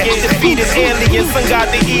agrarian. Defeat is alien, sun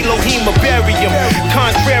god the Elohim will bury him.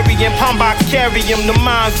 Contrarian, palm box carry him. The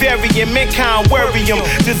mind varying, mankind worry him.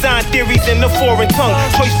 Design theories in the foreign tongue.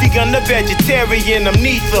 Choice vegan, the vegetarian. I'm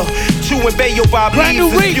neither. Chewing bayo by leaves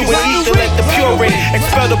and spewing ether like the purine.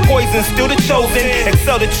 Expel the poison, still the chosen.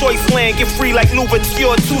 Excel the choice land, get free like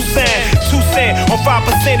Louverture, Toussaint. On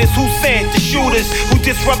 5% is who sent the shooters who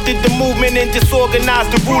disrupted the movement and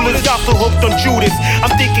disorganized the rulers. Y'all so hooked on Judas.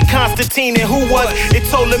 I'm thinking Constantine and who was it?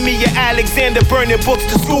 Told me Alexander burning books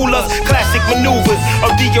to school us. Classic maneuvers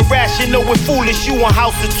of the erratic irrational and foolish, you on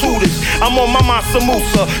House of Tutors. I'm on my Mansa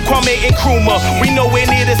Musa, Kwame Nkrumah. We nowhere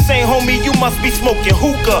near the same, homie, you must be smoking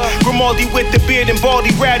hookah. Grimaldi with the beard and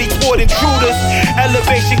baldy, rowdy toward intruders.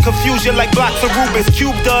 Elevation, confusion like blocks of Rubik's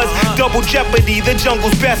Cube does. Double jeopardy, the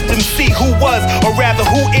jungle's best MC. Who was, or rather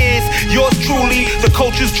who is, yours truly, the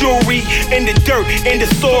culture's jewelry. In the dirt, in the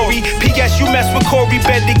story. P.S. you mess with Corey,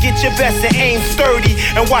 better get your vest and aim sturdy.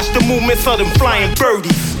 And watch the movements of them flying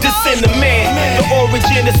birdies. Descend the man, the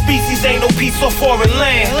origin of species, ain't no peace or foreign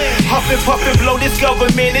land. Huff and puff and blow this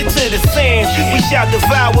government into the sand. We shall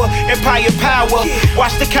devour empire power.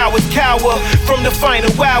 Watch the cowards cower from the final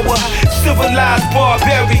hour. Civilized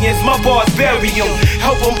barbarians, my bars bury them.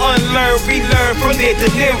 Help them unlearn, relearn from their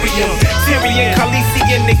delirium. Tyrion, Khaleesi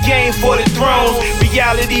in the game for the thrones.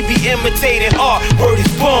 Reality be imitated, art, word is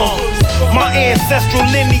born. My ancestral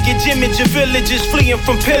lineage, image of villages fleeing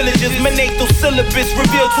from pillages. Menato syllabus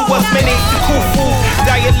revealed to us, Menate Kufu.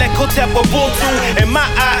 Dialect Hotep Ubuntu. In my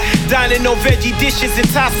eye, dining on veggie dishes and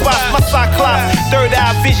Thai spots. My cyclops, third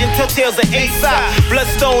eye vision, telltales of Aesop.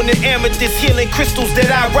 Bloodstone and amethyst, healing crystals that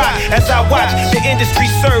I rock. As I watch the industry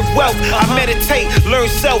serve wealth, I meditate, learn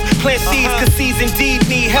self, plant seeds, cause seeds indeed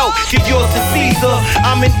need help. Give yours to Caesar.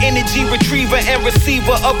 I'm an energy retriever and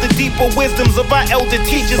receiver of the deeper wisdoms of our elder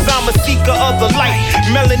teachers. I'm a seeker of the light,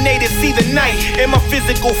 melanated, see the night in my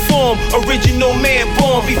physical form. Original man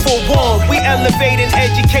born before warm. We elevating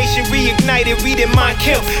education, reignited, reading Mein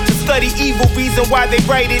Kampf to study evil, reason why they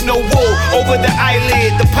write it. No wool over the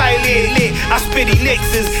eyelid, the pilot lit. I spit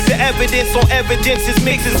elixirs, the evidence on evidences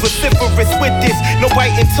mixes vociferous with this. No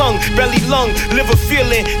biting tongue, belly lung, liver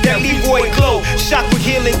feeling that Leroy glow. Chakra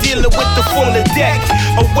healing, dealing with the fuller deck.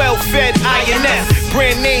 A well-fed INS,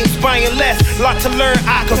 brand names buying less. Lot to learn,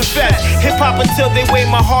 I confess. Hip hop until they weigh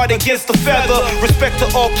my heart against the feather. Respect to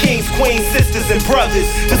all kings, queens, sisters, and brothers.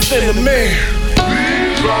 Descend the man.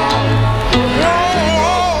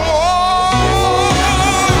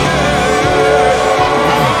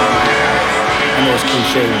 I know it's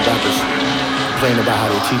cliche when rappers complain about how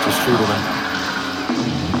their teachers treated them.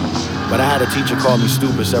 But I had a teacher call me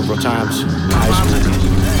stupid several times in high school.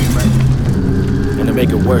 And to make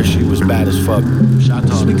it worse, she was bad as fuck.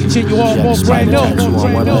 As we continue on, more brand new. Tattoo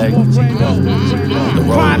on one leg, the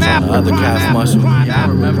rose on the other calf muscle.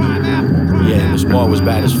 Yeah, Miss Moore was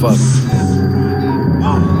bad as fuck.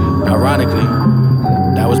 Ironically,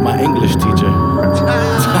 that was my English teacher.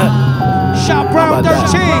 Shot Brown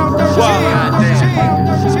 13.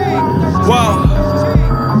 Whoa.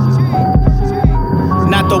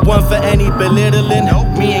 Not the one for any belittling.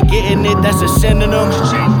 Me and getting it, that's a synonym.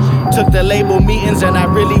 Took the label meetings and I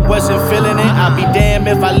really wasn't feeling it. I'll be damned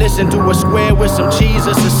if I listen to a square with some cheese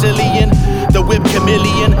or Sicilian. The whip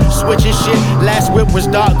chameleon, switching shit. Last whip was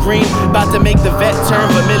dark green, about to make the vet turn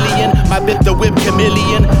vermilion. My bit the whip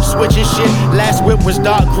chameleon, switching shit. Last whip was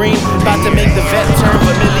dark green, about to make the vet turn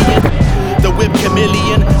vermilion. The whip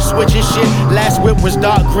chameleon, switching shit. Last whip was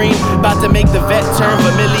dark green, about to make the vet turn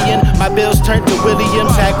vermilion. My bills turned to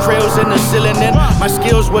Williams, had krills in the cylinder. My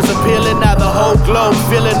skills was appealing, now the whole globe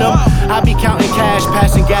feeling them. I be counting cash,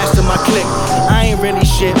 passing gas to my clique. I ain't really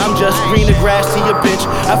shit, I'm just green the grass to your bitch.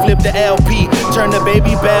 I flip the LP, turn the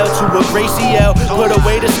baby bell to a Gracie L. Put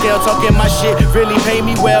away the scale, talking my shit, really pay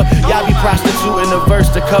me well. Y'all be prostituting the verse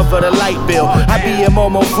to cover the light bill. I be a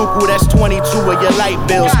Momofuku, that's 22 of your light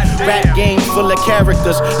bills. Rap game full of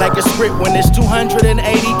characters, like a script when it's 280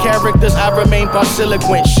 characters. I remain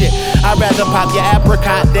parsiloquent shit. I'd rather pop your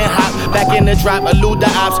apricot than hop back in the drop, elude the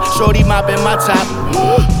ops. Shorty mopping my top.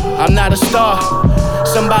 I'm not a star.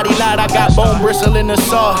 Somebody lied, I got bone bristle in the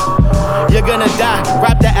saw. You're gonna die.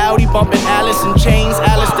 Rap the Audi, bumping Alice in Chains.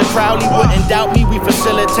 Alistair Crowley wouldn't doubt me. We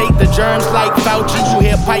facilitate the germs like Fauci. You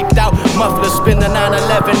hear piped out muffler, spin the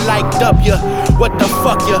 911 like W. What the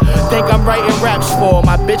fuck you think I'm writing raps for?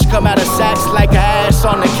 My bitch come out of sacks like a ass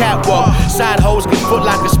on the catwalk. Side hoes get foot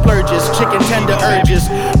like a splurges. Chicken tender urges.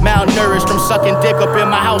 Malnourished from sucking dick up in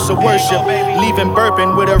my house of worship. Leaving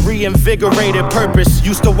burping with a reinvigorated purpose.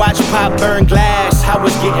 Used to watch Pop burn glass. I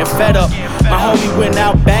was getting fed up. My homie went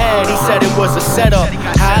out bad. He said it was a setup.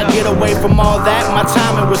 How I get away from all that? My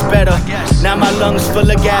timing was better. Now my lungs full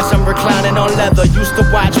of gas. I'm reclining on leather. Used to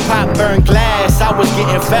watch Pop burn glass. I was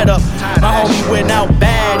getting fed up. My homie went out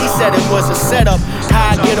bad. He said it was a setup.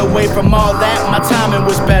 How I get away from all that? My timing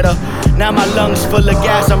was better. Now my lungs full of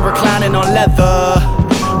gas. I'm reclining on leather.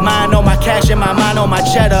 Mind on my cash and my mind on my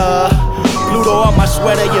cheddar. Pluto on my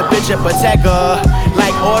sweater, your bitch a Bottega.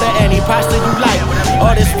 Like order any pasta you like.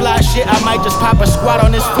 All this fly shit, I might just pop a squat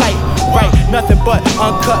on this flight. Right, nothing but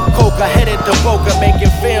uncut coca, headed to Boca,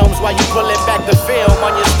 making films while you pulling back the film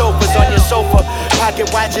on your sofas, on your sofa.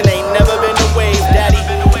 Pocket watching ain't never been a wave, daddy.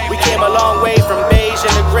 We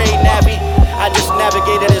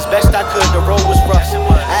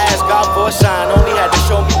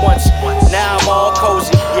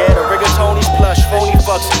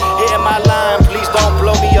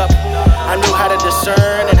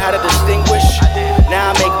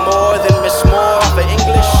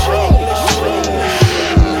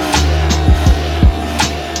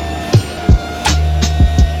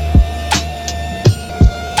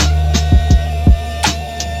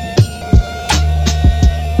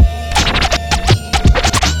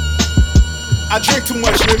drink too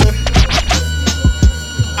much, nigga.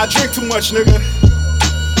 I drink too much, nigga.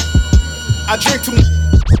 I drink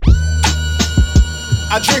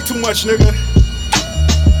too much, nigga.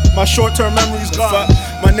 My short-term memory's gone.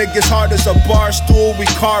 My niggas hard as a bar stool. We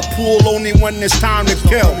carpool only when it's time to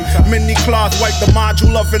kill. Mini cloth wipe the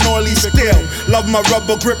module of an oily steel. Love my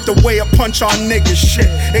rubber grip the way I punch on niggas.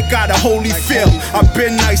 Shit, it got a holy feel. I've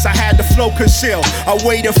been nice, I had the flow concealed. I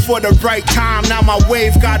waited for the right time, now my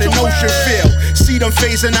wave got an ocean feel. See them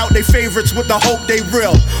phasing out they favorites with the hope they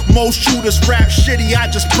real. Most shooters rap shitty,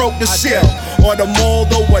 I just broke the seal. Or the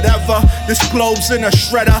mold or whatever. This globe's in a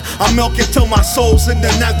shredder. I milk it till my soul's in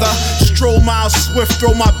the nether. Stroll miles swift,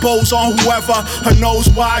 throw my bows on whoever. Her nose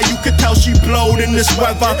wide, you could tell she blowed in this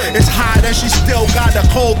weather. It's hot and she still got a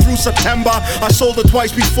cold through September. I sold her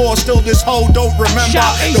twice before, still this hoe don't remember.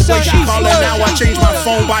 The way she callin' now, I changed my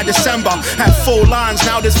phone by December. Had 4 lines,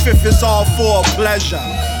 now this 5th is all for pleasure.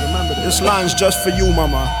 Remember, this line's just for you,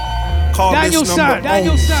 mama. Call Daniel this number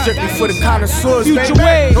Daniel Strictly for the connoisseurs,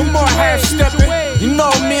 baby. No more half-stepping. You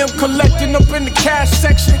know me, I'm collecting up in the cash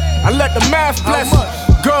section. I let the math bless me.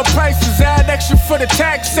 Girl prices add extra for the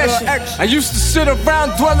tax session. I used to sit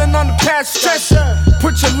around dwelling on the past stress.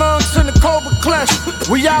 Put your lungs in the Cobra clutch.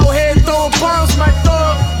 We out here throwing bombs, my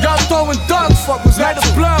dog. Y'all throwing ducks. Light the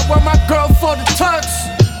blood while my girl for the tux.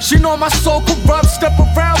 She know my soul corrupt. Step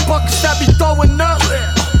around buckets that be throwing up.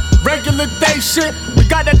 Regular day shit. We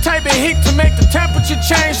got that type of heat to make the temperature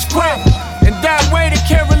change quick. And that way they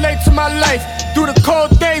can't relate to my life. Through the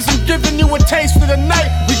cold days, I'm giving you a taste for the night.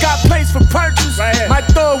 We got plates for purchase. My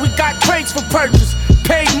dog, we got crates for purchase.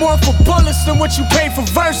 Paid more for bullets than what you paid for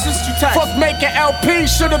verses. Fuck making LP,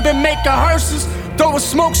 should've been making hearses. Throw a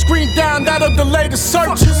smoke screen down, that'll delay the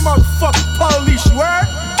searches. Motherfucking police, you heard?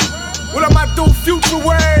 What am I do, future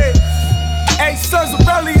way? Hey, sons of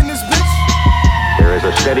belly in this bitch. There is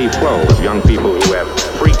a steady flow of young people who have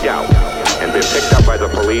freaked out and been picked up by the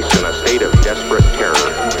police in a state of desperate terror.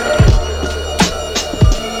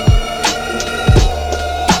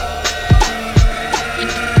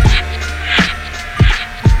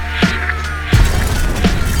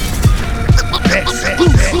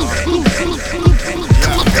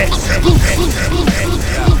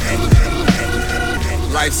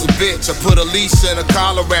 Life's a bitch, I put a leash and a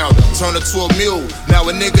collar around her. Turn her to a mule, now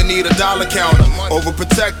a nigga need a dollar counter.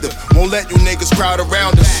 Overprotective, won't let you niggas crowd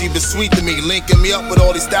around her. She been sweet to me, linking me up with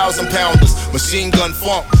all these 1,000-pounders. Machine gun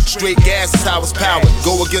funk, straight gas is how it's powered.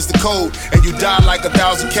 Go against the code, and you die like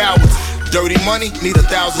 1,000 cowards. Dirty money, need 1,000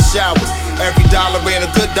 showers. Every dollar ain't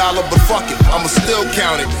a good dollar, but fuck it, I'ma still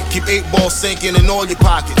count it. Keep 8 balls sinking in all your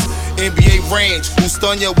pockets. NBA range, who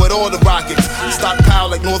stun ya with all the rockets. Stockpile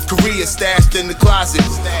like North Korea, stashed in the closet.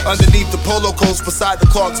 Underneath the polo coats, beside the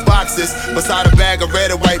Clark's boxes. Beside a bag of red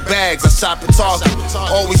and white bags, I shop at Target.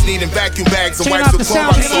 Always needing vacuum bags and wipes with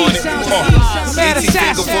Clorox on it. 18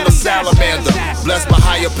 finger full of salamander. Blessed by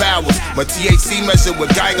higher powers. My THC measured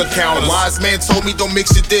with Geiger counters. Wise man told me don't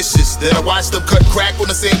mix your dishes. Then I watched them cut crack on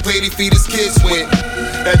the same plate he feed his kids with.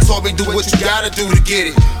 That told me do what you gotta do to get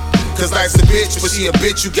it. Cause life's a bitch, but she a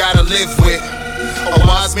bitch you gotta live with. A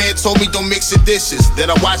wise man told me don't mix your dishes. Then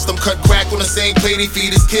I watched them cut crack on the same plate he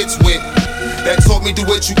feed his kids with. That told me do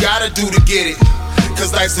what you gotta do to get it.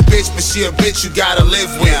 Cause life's a bitch, but she a bitch you gotta live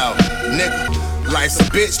with. Nigga. Life's a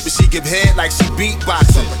bitch, but she give head like she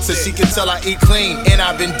beatboxing. So she can tell I eat clean, and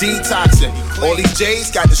I've been detoxing. All these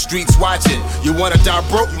J's got the streets watching. You wanna die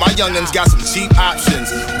broke? My youngins got some cheap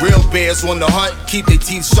options. Real bears on the hunt, keep their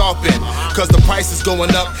teeth sharpened. Cause the price is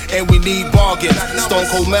going up, and we need bargains. Stone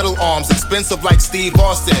cold metal arms, expensive like Steve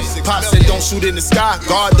Austin. Pop said don't shoot in the sky,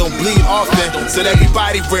 God don't bleed often. Said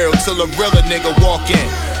everybody real, till a realer nigga walk in.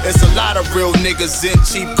 It's a lot of real niggas in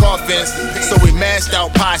cheap coffins. So we mashed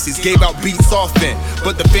out posses, gave out beats often.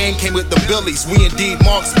 But the fan came with the billies, we indeed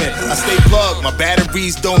marksmen. I stay plugged, my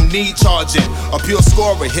batteries don't need charging. A pure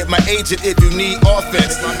scorer, hit my agent if you need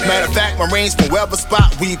offense. Matter of fact, my range from wherever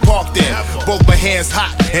spot we parked in. Both my hands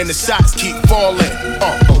hot, and the shots keep falling.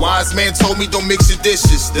 A wise man told me don't mix your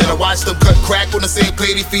dishes. Then I watched them cut crack on the same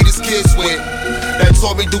plate he feed his kids with. That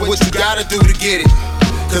told me do what you gotta do to get it.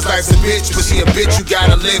 Cause life's a bitch, but she a bitch you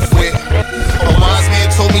gotta live with. A wise man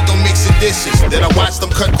told me don't mix your dishes. Then I watched them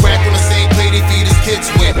cut crack on the same plate he feed his kids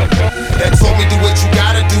with. That told me do what you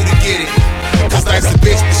gotta do to get it. Cause life's a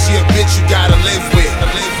bitch, but she a bitch you gotta live with.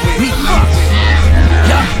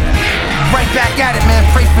 Yeah, right back at it, man.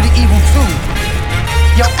 Pray for the evil too.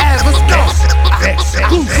 Yo, Az, let's go.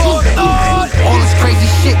 All this crazy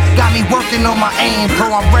shit got me working on my aim.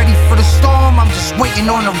 Bro, I'm ready for the storm, I'm just waiting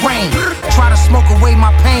on the rain. Try to smoke away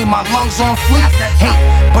my pain, my lungs on fleek. Hey,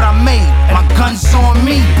 but I made. My guns on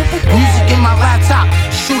me, music in my laptop,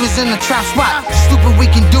 shooters in the trap spot. Stupid, we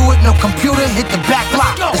can do it, no computer, hit the back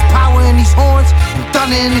block. There's power in these horns and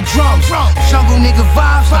thunder in the drums. Jungle nigga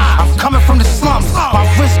vibes, I'm coming from the slums. My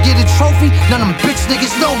wrist get a trophy, none of them bitch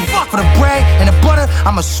niggas know me. For the bread and the butter,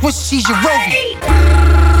 I'm a Swiss cheese your Rovi.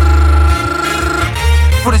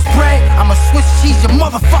 For this bread, I'm a Swiss cheese your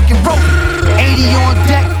motherfucking Rovi. 80 on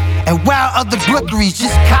deck. And while other blickeries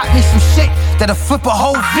just caught me some shit that'll flip a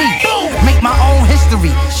whole V. Make my own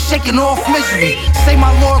history, shaking off misery. Say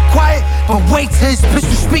my Lord quiet, but wait till his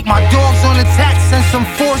pistol speak. My dog's on attack, send some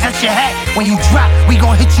fours at your hat. When you drop, we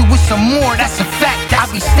gon' hit you with some more, that's a fact. I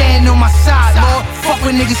be standing on my side, Lord, fuck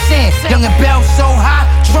what niggas saying. Young and Bell so high,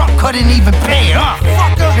 drunk couldn't even pay it.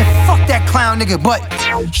 Fuck her, and fuck that clown nigga, but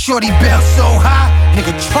Shorty Bell so high,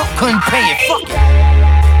 nigga Trump couldn't pay it. Fuck it.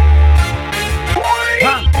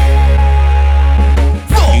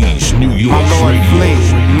 New York my Lord fleet,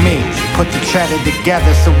 me, put the cheddar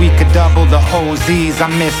together so we could double the OZs. I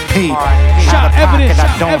miss Pete. Out of pocket, I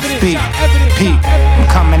don't speak. Pete, I'm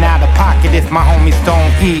coming out of pocket if my homies don't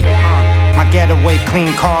eat. My getaway clean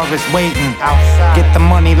car is waiting. Get the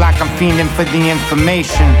money like I'm fiending for the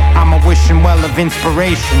information. I'm a wishing well of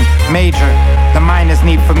inspiration. Major, the miners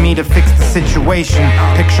need for me to fix the situation.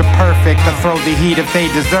 Picture perfect, I throw the heat if they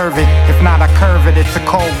deserve it. If not, I curve it, it's a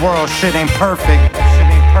cold world, shit ain't perfect.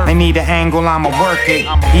 They need an angle, I'ma work it.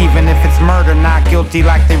 Even if it's murder, not guilty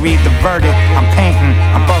like they read the verdict. I'm painting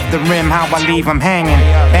above the rim how I leave them hanging.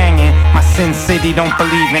 Banging, my Sin City don't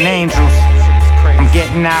believe in angels. I'm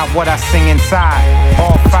getting out what I sing inside.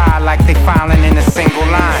 All fire like they filing in a single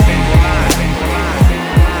line.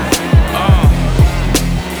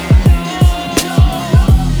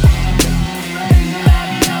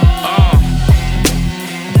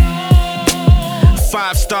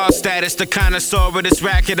 5-star status, the connoisseur of this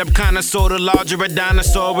racket. I'm kinda sorta larger, a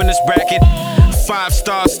dinosaur in this bracket.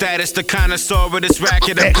 5-star status, the connoisseur of this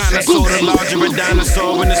racket. I'm kinda sorta larger, a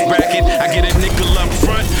dinosaur in this bracket. I get a nickel up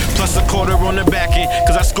front, plus a quarter on the back end.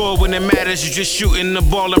 Cause I score when it matters, you just shooting the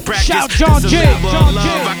ball in practice. Shout John J. John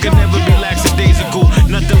love, I could never be lackadaisical.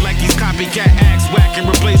 Nothing like these copycat acts, whack and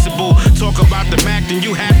replaceable. Talk about the Mac, then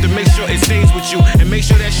you have to make sure it stays with you. And make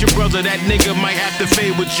sure that's your brother, that nigga might have to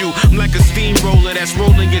fade with you. I'm like a steamroller that's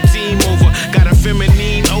rolling your team over. Got a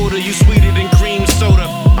feminine odor, you sweeter than cream soda.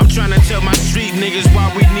 I'm trying to tell my street niggas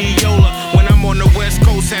why we need Yola. When I'm on the West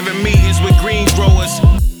Coast having meetings with green growers.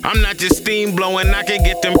 I'm not just steam blowing, I can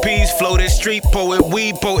get them peas floated. Street poet,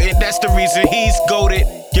 weed poet, that's the reason he's goated.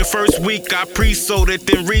 Your first week I pre-sold it,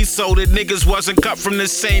 then resold it. Niggas wasn't cut from the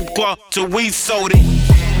same cloth till we sold it.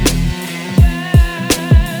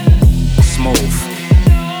 Smooth.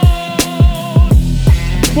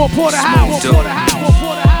 More porterhouse.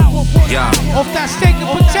 Yeah. Off that steak and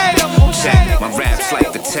potato. Check. My raps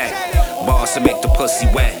like the tech. Bars to make the pussy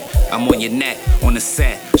wet. I'm on your neck, on the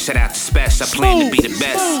set. Shout out to Special, I plan to be the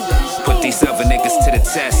best. Put these other niggas to the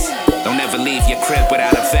test. Don't ever leave your crib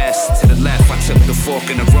without a vest. To the left, I took the fork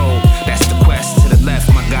in the road. That's the quest. To the left,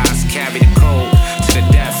 my guys carry the code. To the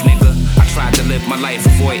death, nigga, I tried to live my life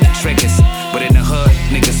avoiding triggers. But in the hood,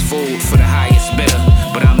 niggas food for the highest bidder.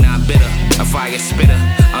 But I'm not bitter, a fire spitter.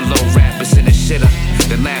 Unload rappers in the shitter.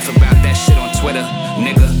 Then laugh about that shit on Twitter.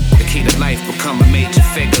 Nigga, the key to life, become a major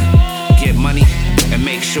figure. Get money and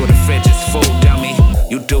make sure the fridge is full, dummy.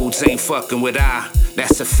 You dudes ain't fucking with I.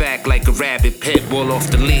 That's a fact, like a rabbit pit bull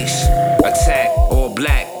off the leash. Attack, all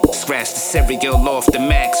black. Scratch the cereal off the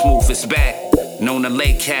max, move his back. Known to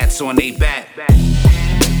lay cats on they back.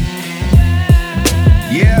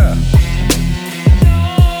 Yeah.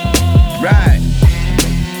 Right.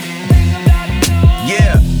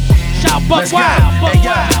 Yeah. Let's go. Hey,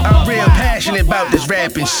 yo, I'm real passionate about this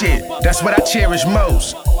rapping shit. That's what I cherish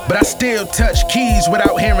most. But I still touch keys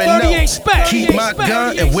without hearing notes. Keep my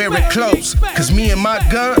gun and wear it close. Cause me and my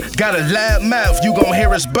gun got a loud mouth, you gon'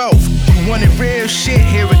 hear us both. You wanted real shit,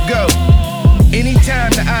 here it go.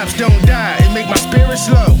 Anytime the ops don't die, it make my spirit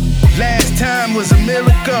slow. Last time was a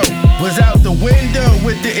miracle. Was out the window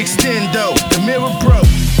with the extendo. The mirror broke.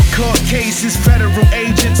 Court cases, federal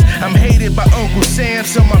agents. I'm hated by Uncle Sam,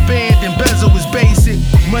 so my band embezzle is basic.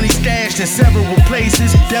 Money stashed in several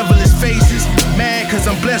places, devilish faces. Mad cause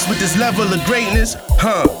I'm blessed with this level of greatness.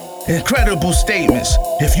 Incredible statements.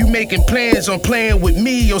 If you making plans on playing with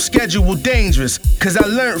me, your schedule dangerous. Cause I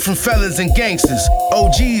learned from fellas and gangsters.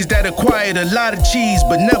 OGs that acquired a lot of cheese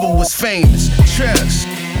but never was famous. Trust.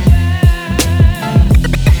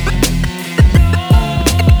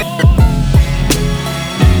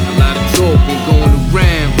 Been going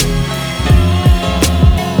around.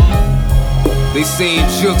 They saying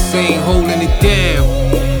Jooks ain't holding it down.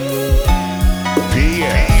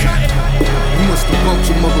 Yeah. to bump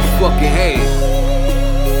your motherfucking head.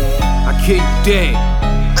 I kill you dead.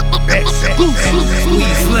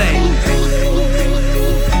 Squeeze leg.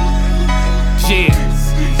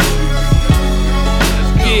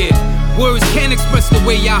 Yeah, words can't express the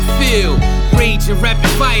way I feel. Rage and rapid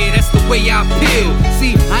fire, that's the way I feel.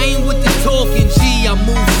 See, I ain't with the talking, G, I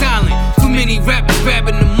move silent. Too many rappers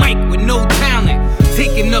grabbing the mic with no talent.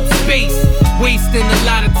 Taking up space, wasting a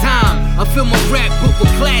lot of time. I fill my rap book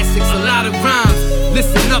with classics, a lot of rhymes.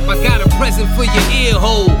 Listen up, I got a present for your ear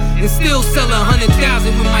hole. And still sell 100,000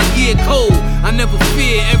 with my year cold. I never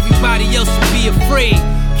fear, everybody else should be afraid.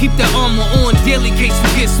 Keep the armor on daily case you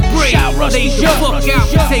get sprayed. Lay the fuck out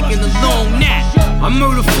for taking a long nap. I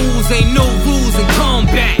murder fools, ain't no rules in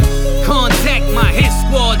combat. Contact my hit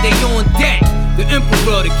squad, they on deck. The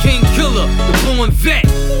emperor, the king killer, the born vet.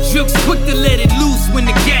 Jukes quick to let it loose when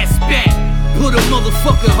the gas back. Put a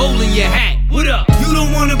motherfucking hole in your hat. What up? You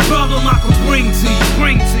don't want a problem I can bring to you.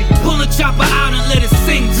 Pull a chopper out and let it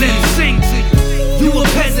sing to you. You a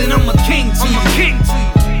peasant, I'm a king to you.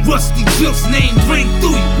 Rusty Jukes name ring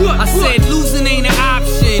through you. I said losing ain't an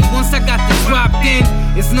option. Once I got the dropped in,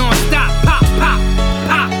 it's non-stop. Pop, pop,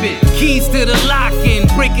 pop it. Keys to the lock-in,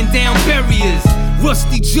 breaking down barriers.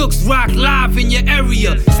 Rusty Jukes rock live in your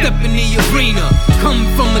area. Step in the arena, coming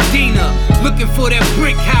from Medina. Looking for that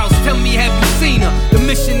brick house, tell me have you seen her? The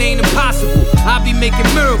mission ain't impossible, I'll be making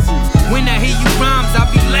miracles. When I hear you rhymes, I'll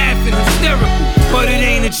be laughing hysterical. But it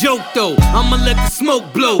ain't a joke though, I'ma let the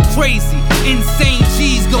smoke blow. Crazy, insane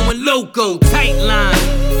G's going loco. Tight lines,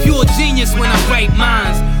 pure genius when I write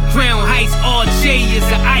minds. Crown Heights RJ is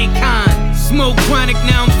an icon. Smoke chronic,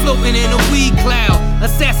 now I'm floating in a weed cloud.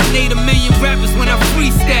 Assassinate 1 million rappers when I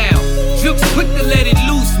freestyle. Jukes quick to let it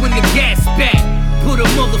loose when the gas back. Put a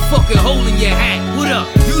motherfucking hole in your hat. What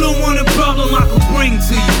up? You don't want a problem I can bring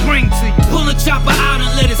to you. Pull a chopper out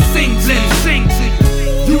and let it sing to you.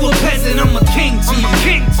 You a peasant, I'm a king to you.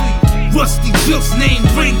 Rusty Jukes name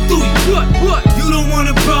ring through you. What? You don't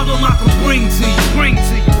want a problem I can bring to you.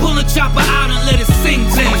 Pull a chopper out and let it sing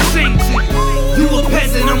to you. You a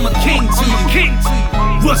peasant, I'm a king to you.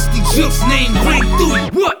 Rusty Jukes name ring through you.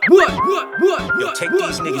 What? Yo, take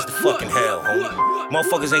these niggas to fucking hell, homie.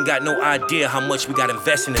 Motherfuckers ain't got no idea how much we got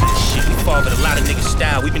invested in this shit. We fathered a lot of niggas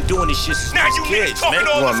style. We've been doing this shit since we was kids, man.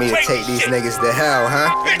 You want me to take these niggas to hell, huh?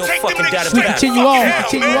 Ain't no fucking doubt about it. We continue on.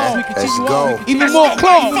 Let's go. Even more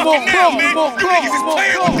close.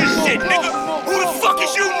 Who the fuck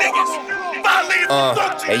is you niggas?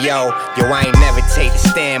 Hey yo, I ain't never take the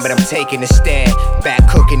stand, but I'm taking the stand. Back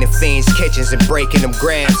cooking the fiends' kitchens and breaking them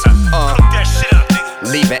grams.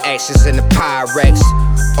 Leaving X's in the Pyrex.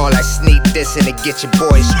 All I sneak this in to get your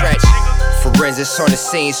boy stretched. Forensics on the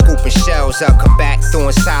scene, scooping shells up. Come back,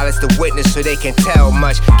 throwing silence to witness so they can tell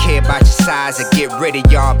much. Care about your size and get rid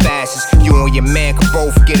of y'all bastards. You and your man can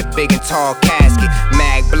both get a big and tall casket.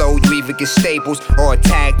 Mag blow, you either get staples or a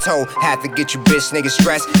tag toe. Have to get you bitch niggas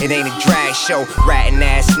stressed, it ain't a drag show. Ratting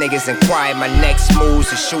ass niggas inquire my next moves.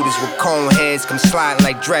 The shooters with cone heads come sliding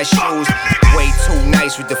like dress shoes. Way too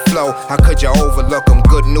nice with the flow, how could you overlook them?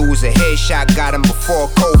 Good news, a headshot got him before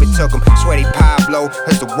COVID took him. Sweaty Pablo,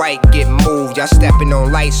 cause the white get moved. Y'all stepping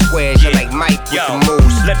on light squares, you're like Mike with the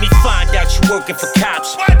moves. Let me find out you working for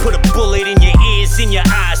cops. Put a bullet in your ears, in your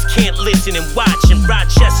eyes. Can't listen and watch. In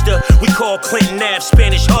Rochester, we call Clinton Ave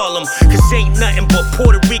Spanish Harlem. Cause ain't nothing but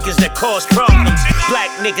Puerto Ricans that cause problems.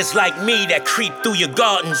 Black niggas like me that creep through your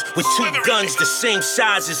gardens with 2 guns the same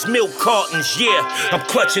size as milk cartons. Yeah, I'm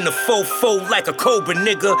clutching a fofo like a cobra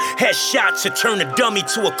nigga. Headshots to turn a dummy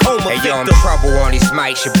to a coma victim. Hey yo, I'm trouble on these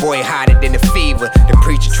mics, your boy hotter than the fever. The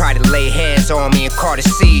preacher tried to lay hands on me and caught a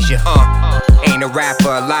seizure. Ain't a rapper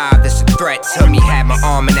alive that's a threat to me. Had my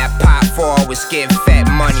arm in that pot for I was getting fat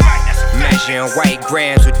money. Measuring white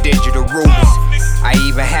grams with digital rulers. I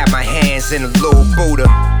even had my hands in a little Buddha.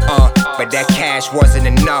 But that cash wasn't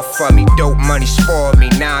enough for me. Dope money spoiled me,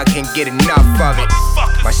 now I can't get enough of it.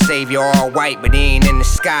 My savior all white, but he ain't in the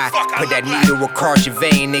sky. Put that needle across your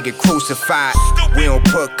vein, nigga crucified. We don't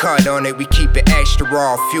put cut on it, we keep it extra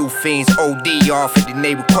raw. Few fiends OD off it, then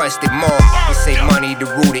they requested more. They say money the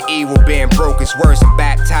root of evil, being broke is worse. I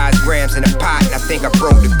baptized grams in a pot, and I think I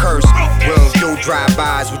broke the curse. We don't do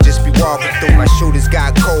drive-bys, we just be walking through. My shooters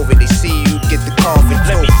got COVID, they see you, get the coffin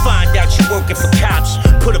too. Let me find out you working for cops.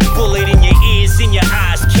 Put a bullet in your ears, in your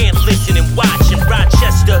eyes. Can't listen and watch. In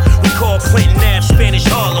Rochester, we call Clinton Ave Spanish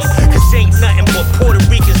Harlem. Cause ain't nothing but Puerto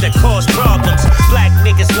Ricans that cause problems. Black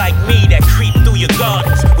niggas like me that creep through your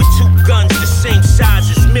gardens with 2 guns the same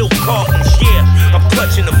size as milk cartons. Yeah, I'm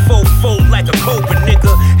clutching a fofo like a cobra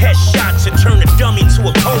nigga. Headshots to turn a dummy to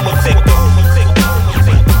a coma victim.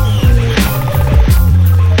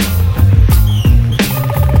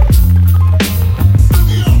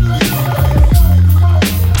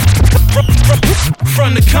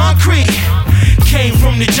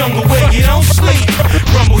 the jungle where you don't sleep.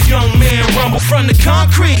 Rumble, young man, rumble from the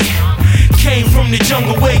concrete. Came from the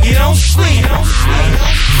jungle where you don't sleep.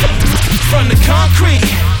 From the concrete.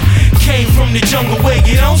 Came from the jungle where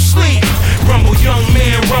you don't sleep. Rumble, young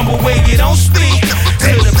man, rumble where you don't speak.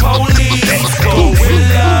 To the police,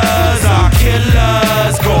 gorillas are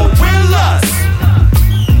killers. Gorillas,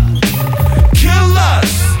 kill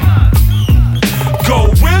us.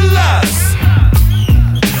 Gorillas,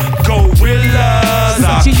 gorillas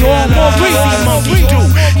are killers. Monkey do,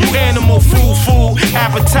 you animal food,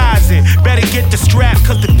 appetizing. Better get the strap,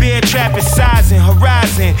 cause the bear trap is sizing.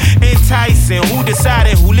 Horizon, enticing. Who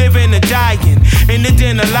decided who living or dying? In the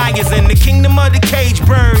den of lions, in the kingdom of the caged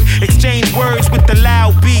bird. Exchange words with the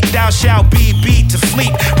loud beat. Thou shalt be beat to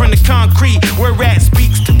sleep. From the concrete, where rat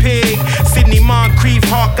speaks to pig. Sydney, Moncrief,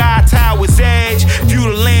 Hawkeye, Tower's Edge. View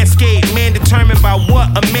the landscape, man determined by what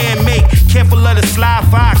a man make. Careful of the sly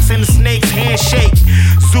fox and the snake's handshake.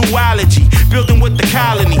 Zoology, building with the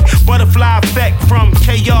colony. Butterfly effect from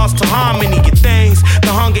chaos to harmony. Your things,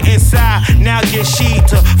 the hunger inside. Now get she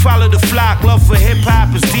to follow the flock. Love for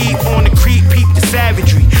hip-hop is deep on the creep. Peep the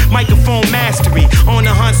savagery. Microphone mastery. On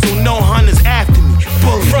the hunt so no hunters after me.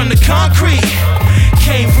 Bully. From the concrete.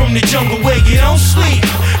 Came from the jungle where you don't sleep.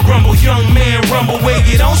 Rumble, young man, rumble where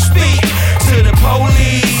you don't speak. To the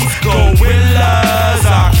police. Gorillas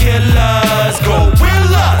are killers.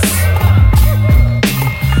 Gorillas,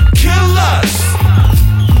 kill us.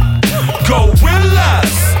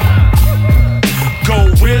 Gorillas,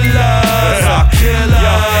 gorillas are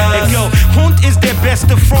killers. Yo, Hunt is their best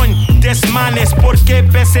of front. Desmanes, porque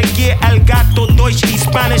perseguir al gato, Deutsch,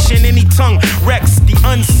 Spanish in any tongue. Rex, the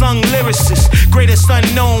unsung lyricist, greatest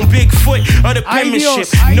unknown, Bigfoot of the penmanship.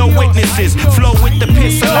 No witnesses, flow with the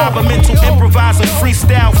piss, saliva, mental improviser,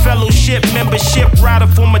 freestyle, fellowship, membership, rider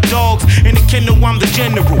for my dogs. In the kennel, I'm the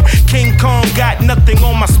general. King Kong got nothing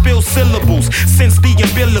on my spill syllables since the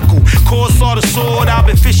umbilical. Cord saw the sword, I've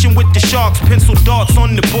been fishing with the sharks. Pencil darts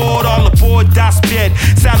on the board, all aboard, das bed.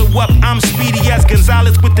 Saddle up, I'm speedy as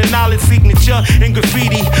Gonzalez with the knowledge signature in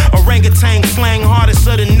graffiti. Orangutan slang, hardest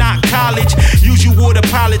of the not college. Usual the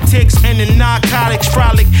politics and the narcotics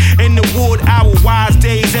frolic. In the wood, our wise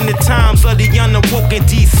days and the times of the unawoke and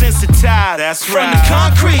desensitized. That's right. From the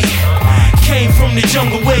concrete, came from the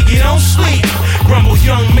jungle where you don't sleep. Rumble,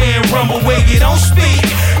 young man, rumble where you don't speak.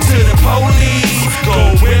 To the police,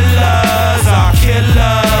 gorillas are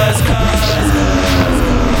killers.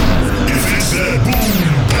 If it's that boom,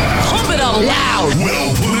 pump it up loud.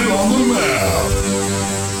 Well, put it on the map.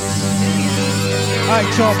 Alright,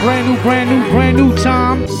 y'all, brand new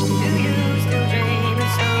time.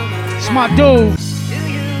 It's my dude,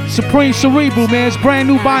 Supreme Cerebral, man. It's brand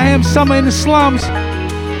new by him, Summer in the Slums.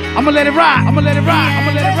 I'ma let it ride, I'ma let it ride,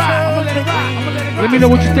 I'ma let it ride, I'ma let it ride, I'ma let it ride. Let me know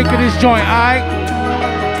what you think of this joint, alright?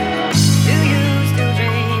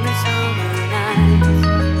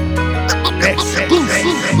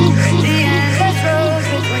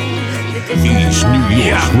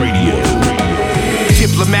 EastNYRadio.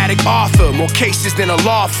 Diplomatic author, more cases than a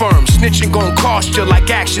law firm. Snitching gon' cost you like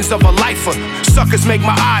actions of a lifer. Suckers make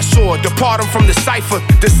my eyes sore, depart them from the cipher.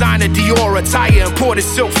 Designer Dior attire, imported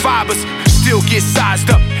silk fibers. Still get sized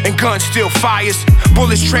up and guns still fires.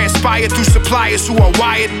 Bullets transpire through suppliers who are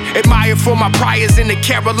wired. Admired for my priors in the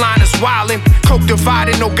Carolinas wildin'. Coke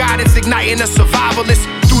dividing, no guidance, igniting a survivalist.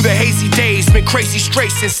 Through the hazy days, been crazy straight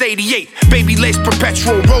since 88. Baby lace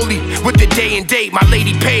perpetual rollie with the day and date. My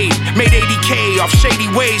lady paid, made 80K off shady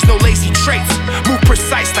ways, no lazy traits. Move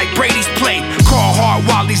precise like Brady's play. Call hard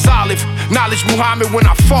Wally's olive. Knowledge Muhammad when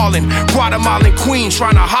I'm falling. Guatemalan queen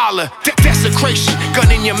trying to holler. Desecration, gun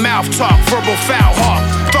in your mouth talk, verbal foul hawk.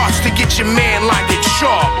 Thoughts to get your man lined in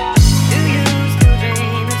chalk.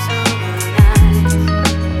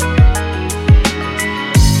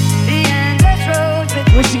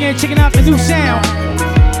 Once again, checking out the new sound.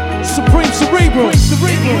 Supreme Cerebral.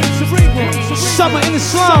 Summer in the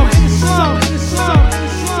Slums.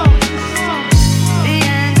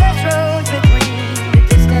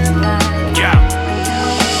 Yeah.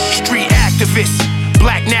 Street activists.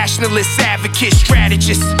 Black nationalists, advocates,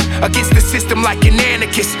 strategists. Against the system like an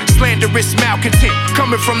anarchist. Slanderous malcontent.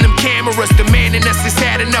 Coming from them cameras. Demanding us has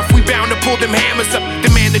had enough. We bound to pull them hammers up.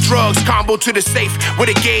 Demand the drugs. Combo to the safe. With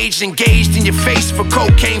a gauge engaged in your face. For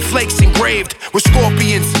cocaine flakes engraved. With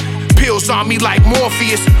scorpions. Pills on me like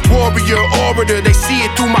Morpheus. Warrior, orator, they see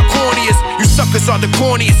it through my corneas. You suckers are the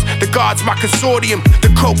corniest. The gods my consortium. The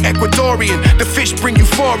coke Ecuadorian. The fish bring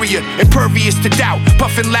euphoria. Impervious to doubt.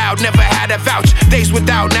 Puffin' loud, never had a vouch. Days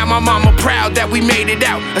without, now my mama proud that we made it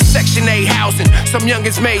out. A Section 8 housing. Some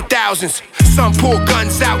youngins made thousands. Some pull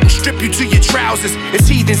guns out and strip you to your trousers. It's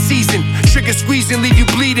heathen season. Trigger squeezing, leave you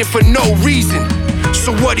bleeding for no reason.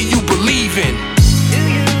 So what do you believe in?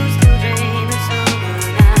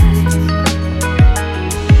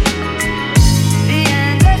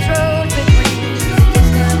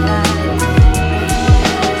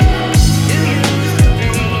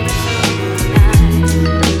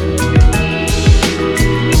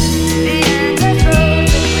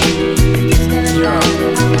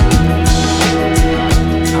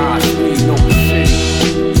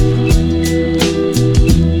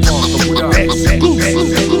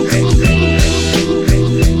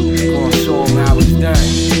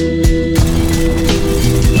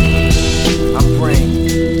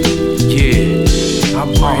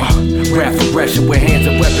 With hands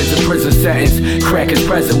and weapons and prison settings. Crack is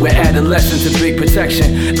present with adolescents and big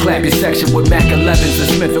protection. Clap your section with Mac 11s and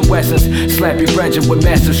Smith and Wessons. Slap your brethren with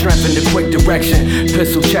massive strength in the quick direction.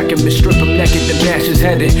 Pistol checking, strip him naked, the bash is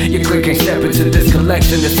headed. Your clique ain't step into this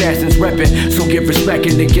collection. Assassins reppin', so give respect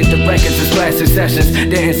and get the records as classic sessions.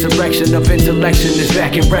 The insurrection of intellection is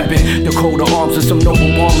back and reppin'. The coat of arms of some noble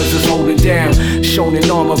bombers is holding down. Shown in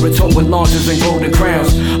armor, retold launches and golden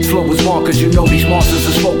crowns. Flow is bonkers, you know these monsters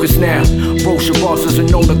is focused now. Roast your bosses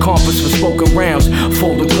and know the compass for spoken rounds.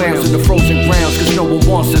 Fold the clowns in the frozen grounds, cause no one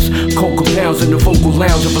wants us. Coca pounds in the vocal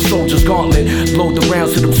lounge of a soldier's gauntlet. Load the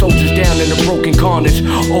rounds to them soldiers down in the broken carnage.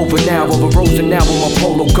 Over now, over Rosen now with my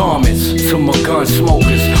polo garments. To my gun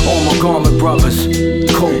smokers, all my garment brothers.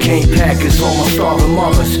 Cocaine packers, all my starving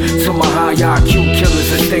mothers. To my high IQ killers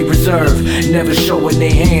that stay reserved. Never showing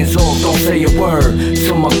their hands off, don't say a word.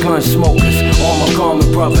 To my gun smokers, all my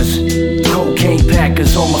garment brothers. Cocaine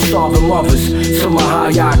packers, all my starving mothers. To my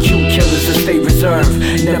high IQ killers that stay reserved.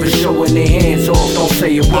 Never showing their hands off, don't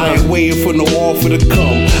say a word. I ain't waiting for no offer to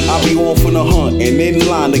come. I be off on the hunt and in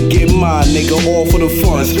line to get mine, nigga, all for the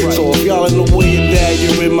fun. So if y'all in the way of that,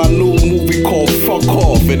 you're in my new movie called Fuck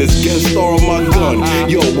Off, and it's guest star on my gun.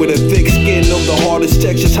 Yo, with a thick skin of the hardest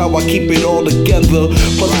textures, how I keep it all together.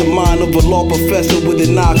 Plus the mind of a law professor with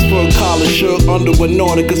an Oxford collar shirt under a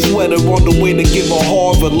Nautica sweater, on the way to give a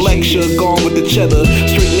Harvard lecture. Gone with the cheddar,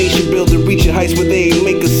 straight nation building, reaching heights where they ain't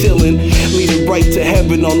make a ceiling. Leading right to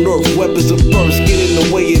heaven on earth, weapons of burst. Get in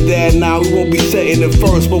the way of that now, we won't be setting it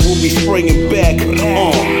first, but we'll be springing back.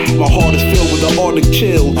 My heart is filled with the Arctic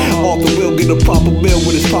chill. Arthur will get a proper bill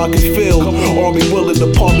with his pockets filled. Army willing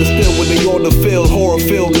to partner still when they on the field.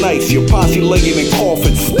 Horror-filled nights, your posse laying in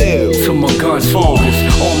coffins still. To my gun smokers,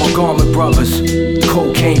 all my garment brothers.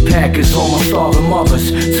 Cocaine packers, all my starving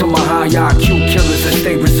mothers. To my high IQ killers that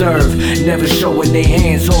stay reserved. Never showing their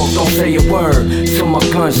hands off, don't say a word. To my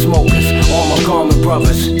gun smokers, all my garment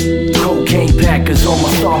brothers. Cocaine packers, all my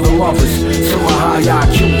starving mothers. To my high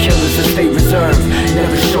IQ killers that stay reserved.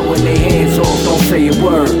 Never showing their hands off, don't say a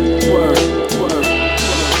word.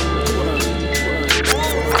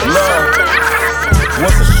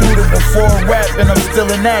 Was a shooter before rap and I'm still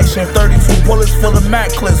in action. 32 bullets full of Mac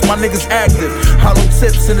clips, my niggas active. Hollow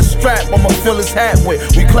tips in the strap, I'ma fill his hat with.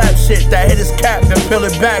 We clap shit that hit his cap, then peel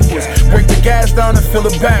it backwards. Break the gas down and fill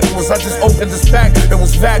it backwards. I just opened this pack, it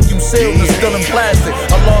was vacuum sealed and still in plastic.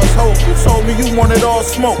 I lost hope, you told me you wanted all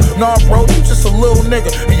smoke. Nah bro, you just a little nigga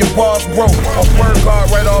and your bars broke. On bird guard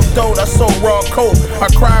right off dope, I sold raw coke. I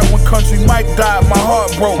cried when Country Mike died, my heart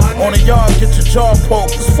broke. On the yard, get your jaw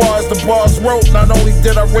poked. As far as the bars wrote, not only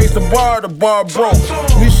did I raise the bar broke.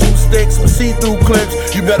 We shoot sticks with see-through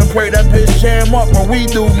clips. You better pray that bitch jam up when we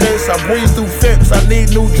do this. I breeze through fits, I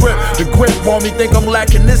need new drip. The grip on me think I'm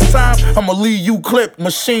lacking this time. I'ma leave you clipped,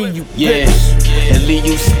 machine you bitch. And leave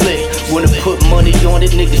you split. Wanna put money on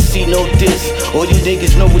it, niggas see no diss. All you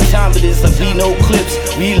niggas know what time it is, like we no clips.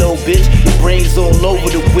 Reload, bitch, your brains all over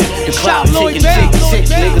the whip. The cloud ticking, tick,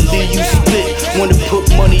 nigga, leave you split. Wanna put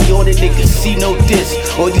money on it, niggas see no diss.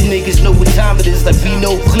 All you niggas know what time it is, like we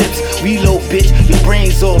no clips. Reload, bitch, your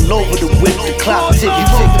brains all over the whip. The cloud ticking, you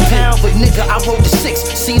wrote the pound, but nigga, I wrote the 6.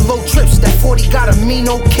 See low trips, that 40 got a mean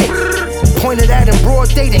no kick. Pointed at him broad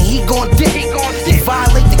day, then he gon' dip. You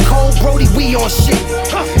violate the code, Brody, we on shit.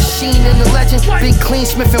 Sheen and the legend, Big Clean,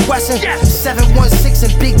 Smith and Wesson. 716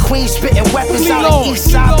 and Big Queen spitting weapons out of East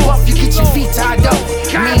Side Buff. You get your feet tied up.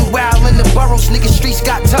 Meanwhile, in the boroughs, nigga, streets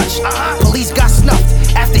got touched. Police got snuffed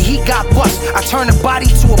after he got bust. I turn a body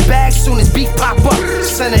to a bag soon as beef pop up.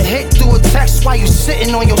 Send a hit through a text while you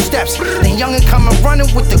sitting on your steps. Then youngin' coming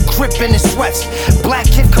running with the grip in his sweats. Black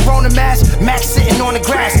kid Corona mask, Max sitting on the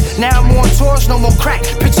grass. Now I'm on tours, no more crack,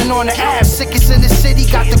 pitching on the ass. Sickest in the city,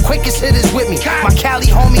 got the quickest hitters with me. My Cali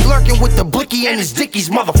homie lurking with the blicky and his dickies,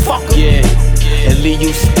 motherfucker. Yeah, and leave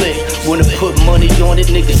you split. Wanna put money on it,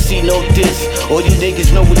 niggas see no diss. All you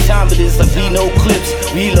niggas know what time it is, like we no clips.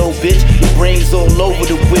 Reload, bitch, your brains all over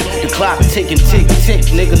the whip. The clock ticking, tick, tick,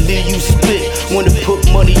 nigga, leave you split. Wanna put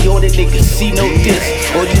money on it, niggas see no diss.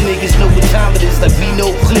 All you niggas know what time it is, like we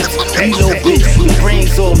no clips. Reload, bitch, your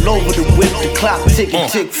brains all over the whip. The clock ticking,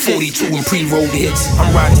 tick, tick. 42 and pre-rolled hits.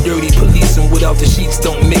 I'm riding dirty, policing without the sheets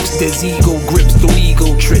don't mix. There's ego grips, the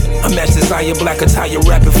ego trip. I match desire, black attire,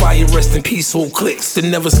 rapid fire, rest in peace, whole clicks. They're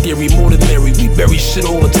never scary, more than merry. We bury shit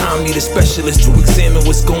all the time, need a specialist to examine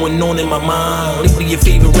what's going on in my mind. Lately your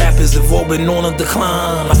favorite rappers have all been on a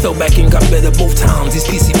decline. I fell back and got better both times, these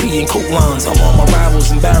PCP and coke lines. I'm on my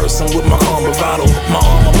rivals, embarrassing with my calm bravado. My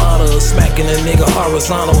alma mater, smacking a nigga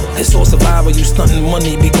horizontal. It's all survival, you stunting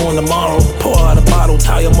money, be gone tomorrow. Pour out a bottle,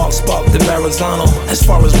 tire mark, spark the Marizano. As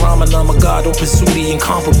far as rhyming, I'm a god, don't pursue the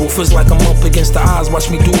incomparable. Feels like I'm up against the odds, watch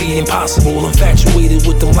me do the impossible. Infatuated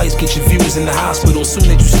with them lights, get your views in the hospital. Soon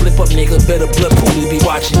as you slip up, nigga, better blood pool to be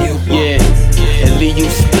watching you. Yeah, and leave you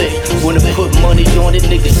split. Wanna put money on it,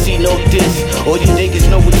 niggas see no diss. All you niggas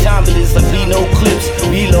know what time it is, like we no clips.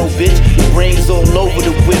 Reload, bitch, your brains all over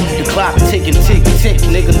the whip. The clock ticking, tick, tick,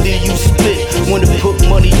 nigga, leave you split. Wanna put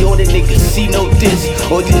money on it, niggas see no diss.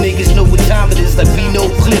 All you niggas know what time it is, like we no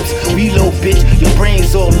clips. Reload, bitch, your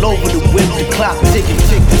brains all over the whip. The clock ticking,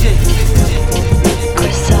 tick, tick.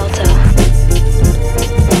 Griselda.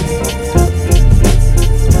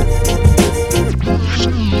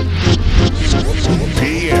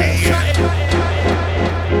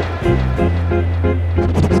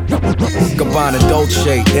 Gabbana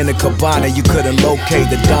Dolce, in a cabana you couldn't locate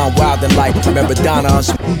the Don Wildin' like. Remember Donna on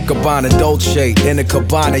Gabbana Dolce, in a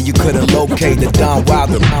cabana you couldn't locate the Don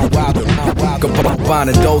Wildin'.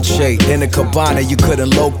 Gabbana Dolce, in a cabana you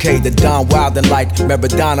couldn't locate the Don Wildin' like. Remember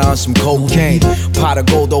Donna on some cocaine, pot of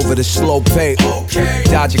gold over the slow pay.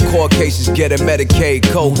 Dodging court cases, getting Medicaid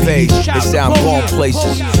co-pays. They say I'm going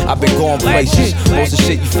places, I've been going places. Most of the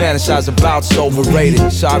shit you fantasize about's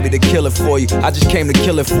overrated. Sorry to kill it for you, I just came to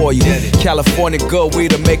kill it for you. California good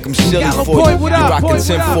weed to make them silly for you. You rockin'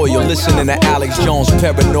 10 for you, listening to Alex Jones,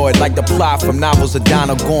 paranoid like the plot from novels of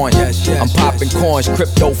Donald Goin. I'm popping coins,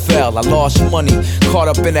 crypto fell. I lost money, caught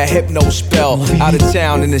up in a hypno spell. Out of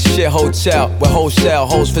town in a shit hotel, where wholesale,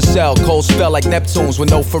 hoes for sale. Cold spell like Neptunes with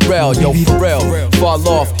no Pharrell. Yo, for real, fall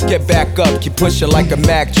off, get back up, keep pushing like a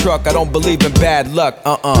Mack truck. I don't believe in bad luck,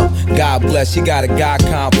 God bless, he got a God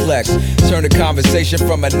complex. Turn the conversation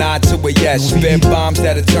from a nod to a yes. Spin bombs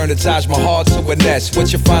that'll turn the Taj Mahal to a nest.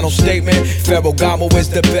 What's your final statement? Ferragamo is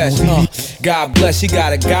the best. God bless, he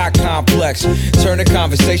got a God complex. Turn the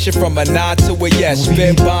conversation from a nod to a yes.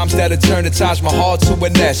 Spin bombs that'll turn the Taj Mahal to a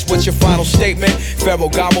nest. What's your final statement?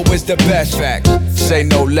 Ferragamo is the best. Facts, say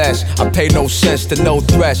no less. I pay no sense to no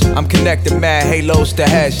threats. I'm connected mad halos to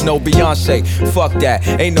heads. No Beyonce, fuck that,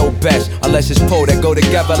 ain't no best. Unless it's Poe that go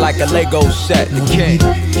together like a Lego set. The king,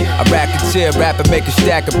 I racketeer, rap and make a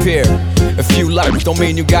stack appear. A few likes don't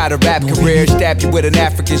mean you got a rap career. Stab you with an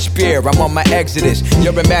African spear, I'm on my exodus.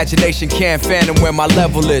 Your imagination can't fathom where my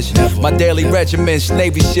level is. My daily regiments,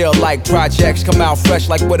 Navy SEAL like projects. Come out fresh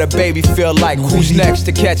like what a baby feel like. Who's next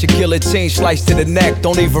to catch a guillotine slice to the neck?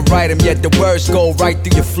 Don't even write them yet, the words go right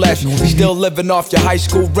through your flesh. Still living off your high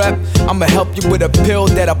school rep? I'ma help you with a pill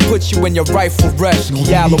that'll put you in your rightful rest.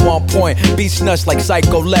 Yallow on point, beats nuts like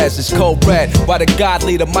Psycho Les. It's cold red, why the God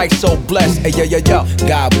leader Mike so blessed? Hey yo yo yo,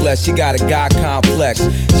 God bless, he got a God complex.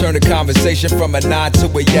 Turn the conversation from a nod to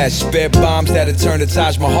a yes. Spit bombs that'll turn the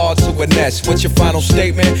Taj Mahal to a nest. What's your final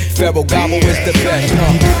statement? Ferragamo is the best.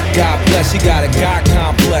 God bless, he got a God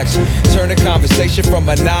complex. Turn the conversation from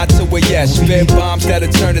a nod to a yes. Spit bombs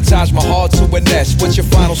that'll turn the Taj Mahal to a nest. What's your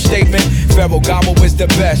final statement? Ferragamo is the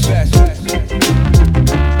best.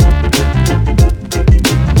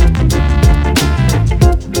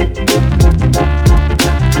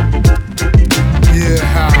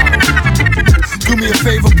 Do me a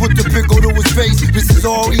favor, put the pickle to his face. This is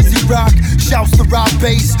all easy rock, shouts to rock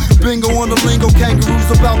bass. Bingo on the lingo,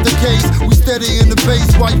 kangaroos about the case. We steady in the base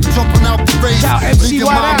while you jumping out the race. Leave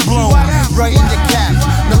your mind blown, right in the cap.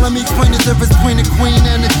 Now let me explain the difference between a queen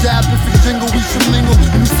and a dab. If it's jingle, we should mingle.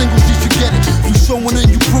 You singles, you should get it. You showing and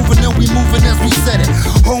you proving, and we moving as we said it.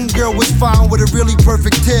 Homegirl was fine with a really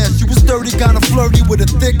perfect hair. She was dirty, kinda flirty with a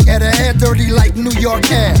thick head. Her hair dirty like New York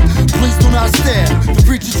air. Please do not stare. The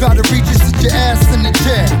preacher try to reach you, sit your ass in the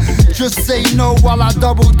chair. Just say no while I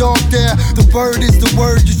double dog there. The bird is the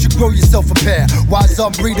word, you should grow yourself a pair. Wise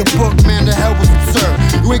up, read a book, man, the hell was absurd.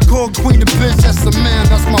 You ain't called queen of bitch, that's a man,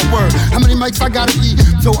 that's my word. How many mics I gotta eat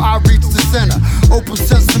till I reach the center? Open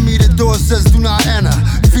sesame, the door says do not enter.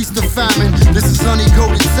 Feast of famine, this is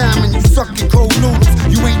honey-coated salmon. You suck your cold noodles,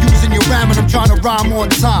 you ain't using your ramen. I'm trying to rhyme on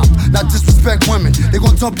time, not disrespect women. They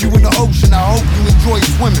gon' dump you in the ocean, I hope you enjoy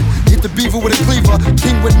swimming. Hit the beaver with a cleaver,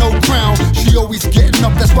 king with no crown. She always getting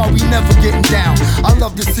up, that's why we never getting down. I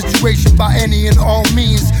love this situation by any and all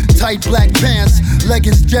means. Tight black pants,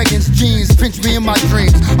 leggings, jeggings, jeans. Pinch me in my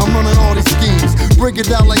dreams, I'm running all these schemes. Break it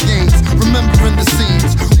down like games, remembering the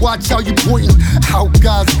scenes. Watch how you pointing out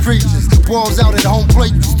God's creatures. Balls out at home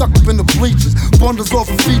plate, you stuck up in the bleachers. Bundles off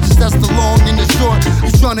of features, that's the long and the short.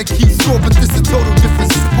 You trying to keep score, but this a total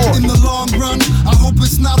different sport. In the long run, I hope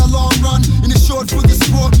it's not a long run. In the short for the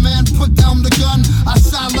sport, man, put down the gun. I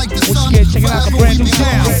shine like the sun. Check it out, the brand new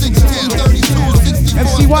sound. 16, 32, 64.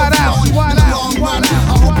 MC Wide Out. I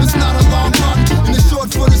hope it's not a long run. In the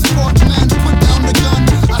short for the sport, man, put down the gun.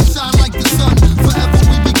 I shine like the sun. Forever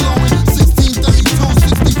we be glowing. 16, 32,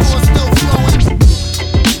 64, still flowing.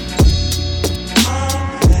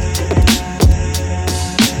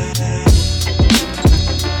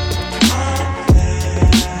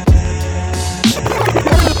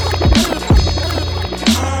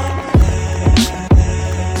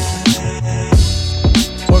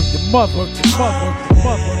 Mother.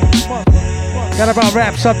 That about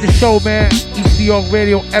wraps up the show, man.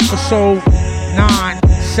 EastNYRadio episode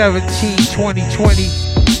 9/17/2020.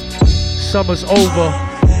 Summer's over.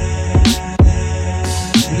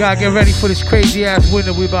 We gotta get ready for this crazy ass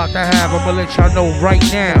winter we about to have. I'm gonna let y'all know right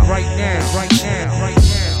now.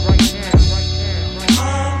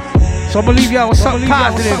 So I'm gonna leave y'all with something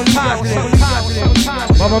positive.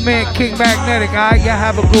 By my man King Magnetic, alright? Y'all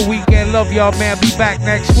have a good weekend. Love y'all, man. Be back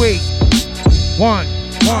next week. One.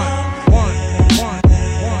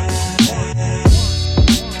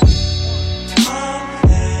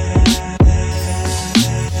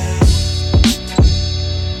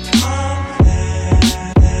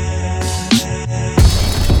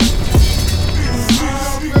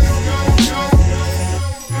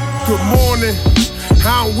 Good morning. I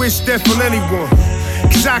don't wish death on anyone,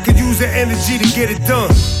 cause I could use the energy to get it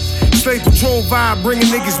done. Slave patrol vibe, bringing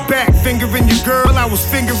niggas back. Fingering your girl, I was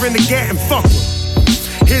fingering the gat and fucking.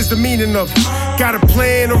 Here's the meaning of it. Got a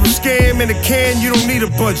plan or a scam in a can, you don't need a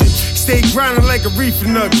budget. Stay grinding like a reefer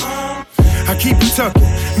nugget. I keep it tucking,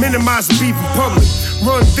 minimize the beef in public.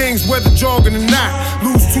 Run things whether jogging or not.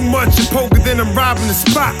 Lose too much and poker, then I'm robbing the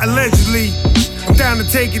spot. Allegedly, I'm down to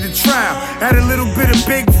take it to trial. Add a little bit of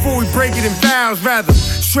big before we break it in vows. Rather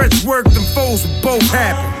stretch work than foes will both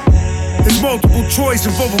happen. There's multiple choice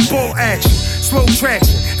involving bolt action. Slow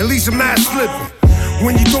traction, at least I'm not slipping.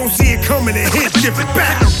 When you don't see it coming, it hit different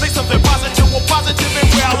back. Say something positive or positive and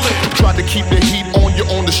where I live. Tried to keep the heat on you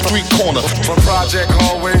on the street corner. From project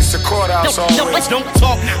hallways to courthouse always. Don't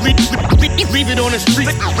talk, leave it on the street.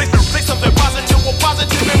 Say something positive or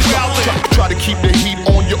positive and where I live. Try to keep the heat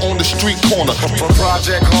on you on the street corner. From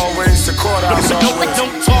project hallways to courthouse always.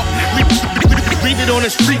 Don't talk, leave it on the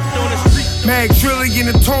street. Mag trillion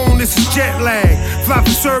in tone, this is jet lag. Fly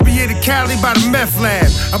from Serbia to Cali by the meth lab.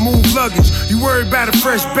 I move luggage, you worried about a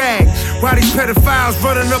fresh bag. Why these pedophiles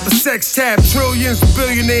running up a sex tab? Trillions of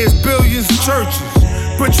billionaires, billions of churches.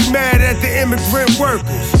 But you mad at the immigrant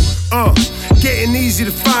workers. Getting easy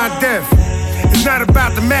to find death. It's not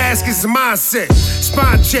about the mask, it's the mindset.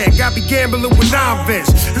 Spine check, I be gambling with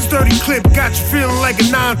non-vets. This dirty clip got you feeling like a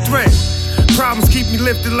non-threat. Problems keep me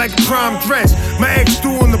lifted like a prom dress. My ex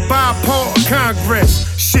doing the bipolar of Congress.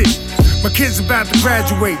 Shit, my kid's about to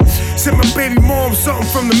graduate. Sent my baby mom something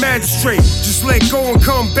from the magistrate. Just let go and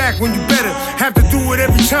come back when you better. Have to do it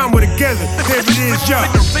every time we're together. There it is, yo.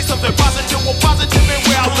 Say something positive or positive and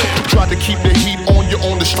where I live. Tried to keep the heat on you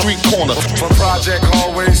on the street corner. From project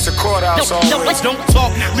hallways to courthouse always. Don't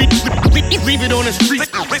talk, leave it on the street.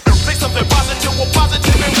 Say something positive or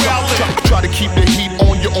positive and where I live. Try to keep the heat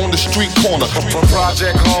on you on the street corner. From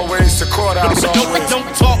project hallways to courthouse always.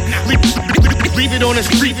 Don't talk, leave it on the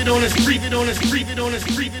street. Leave it on the street. Leave it on the street. Leave it on the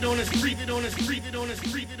street. Leave it on the street. Leave it on the street. Leave it on the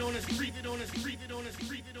street. Leave it on the street.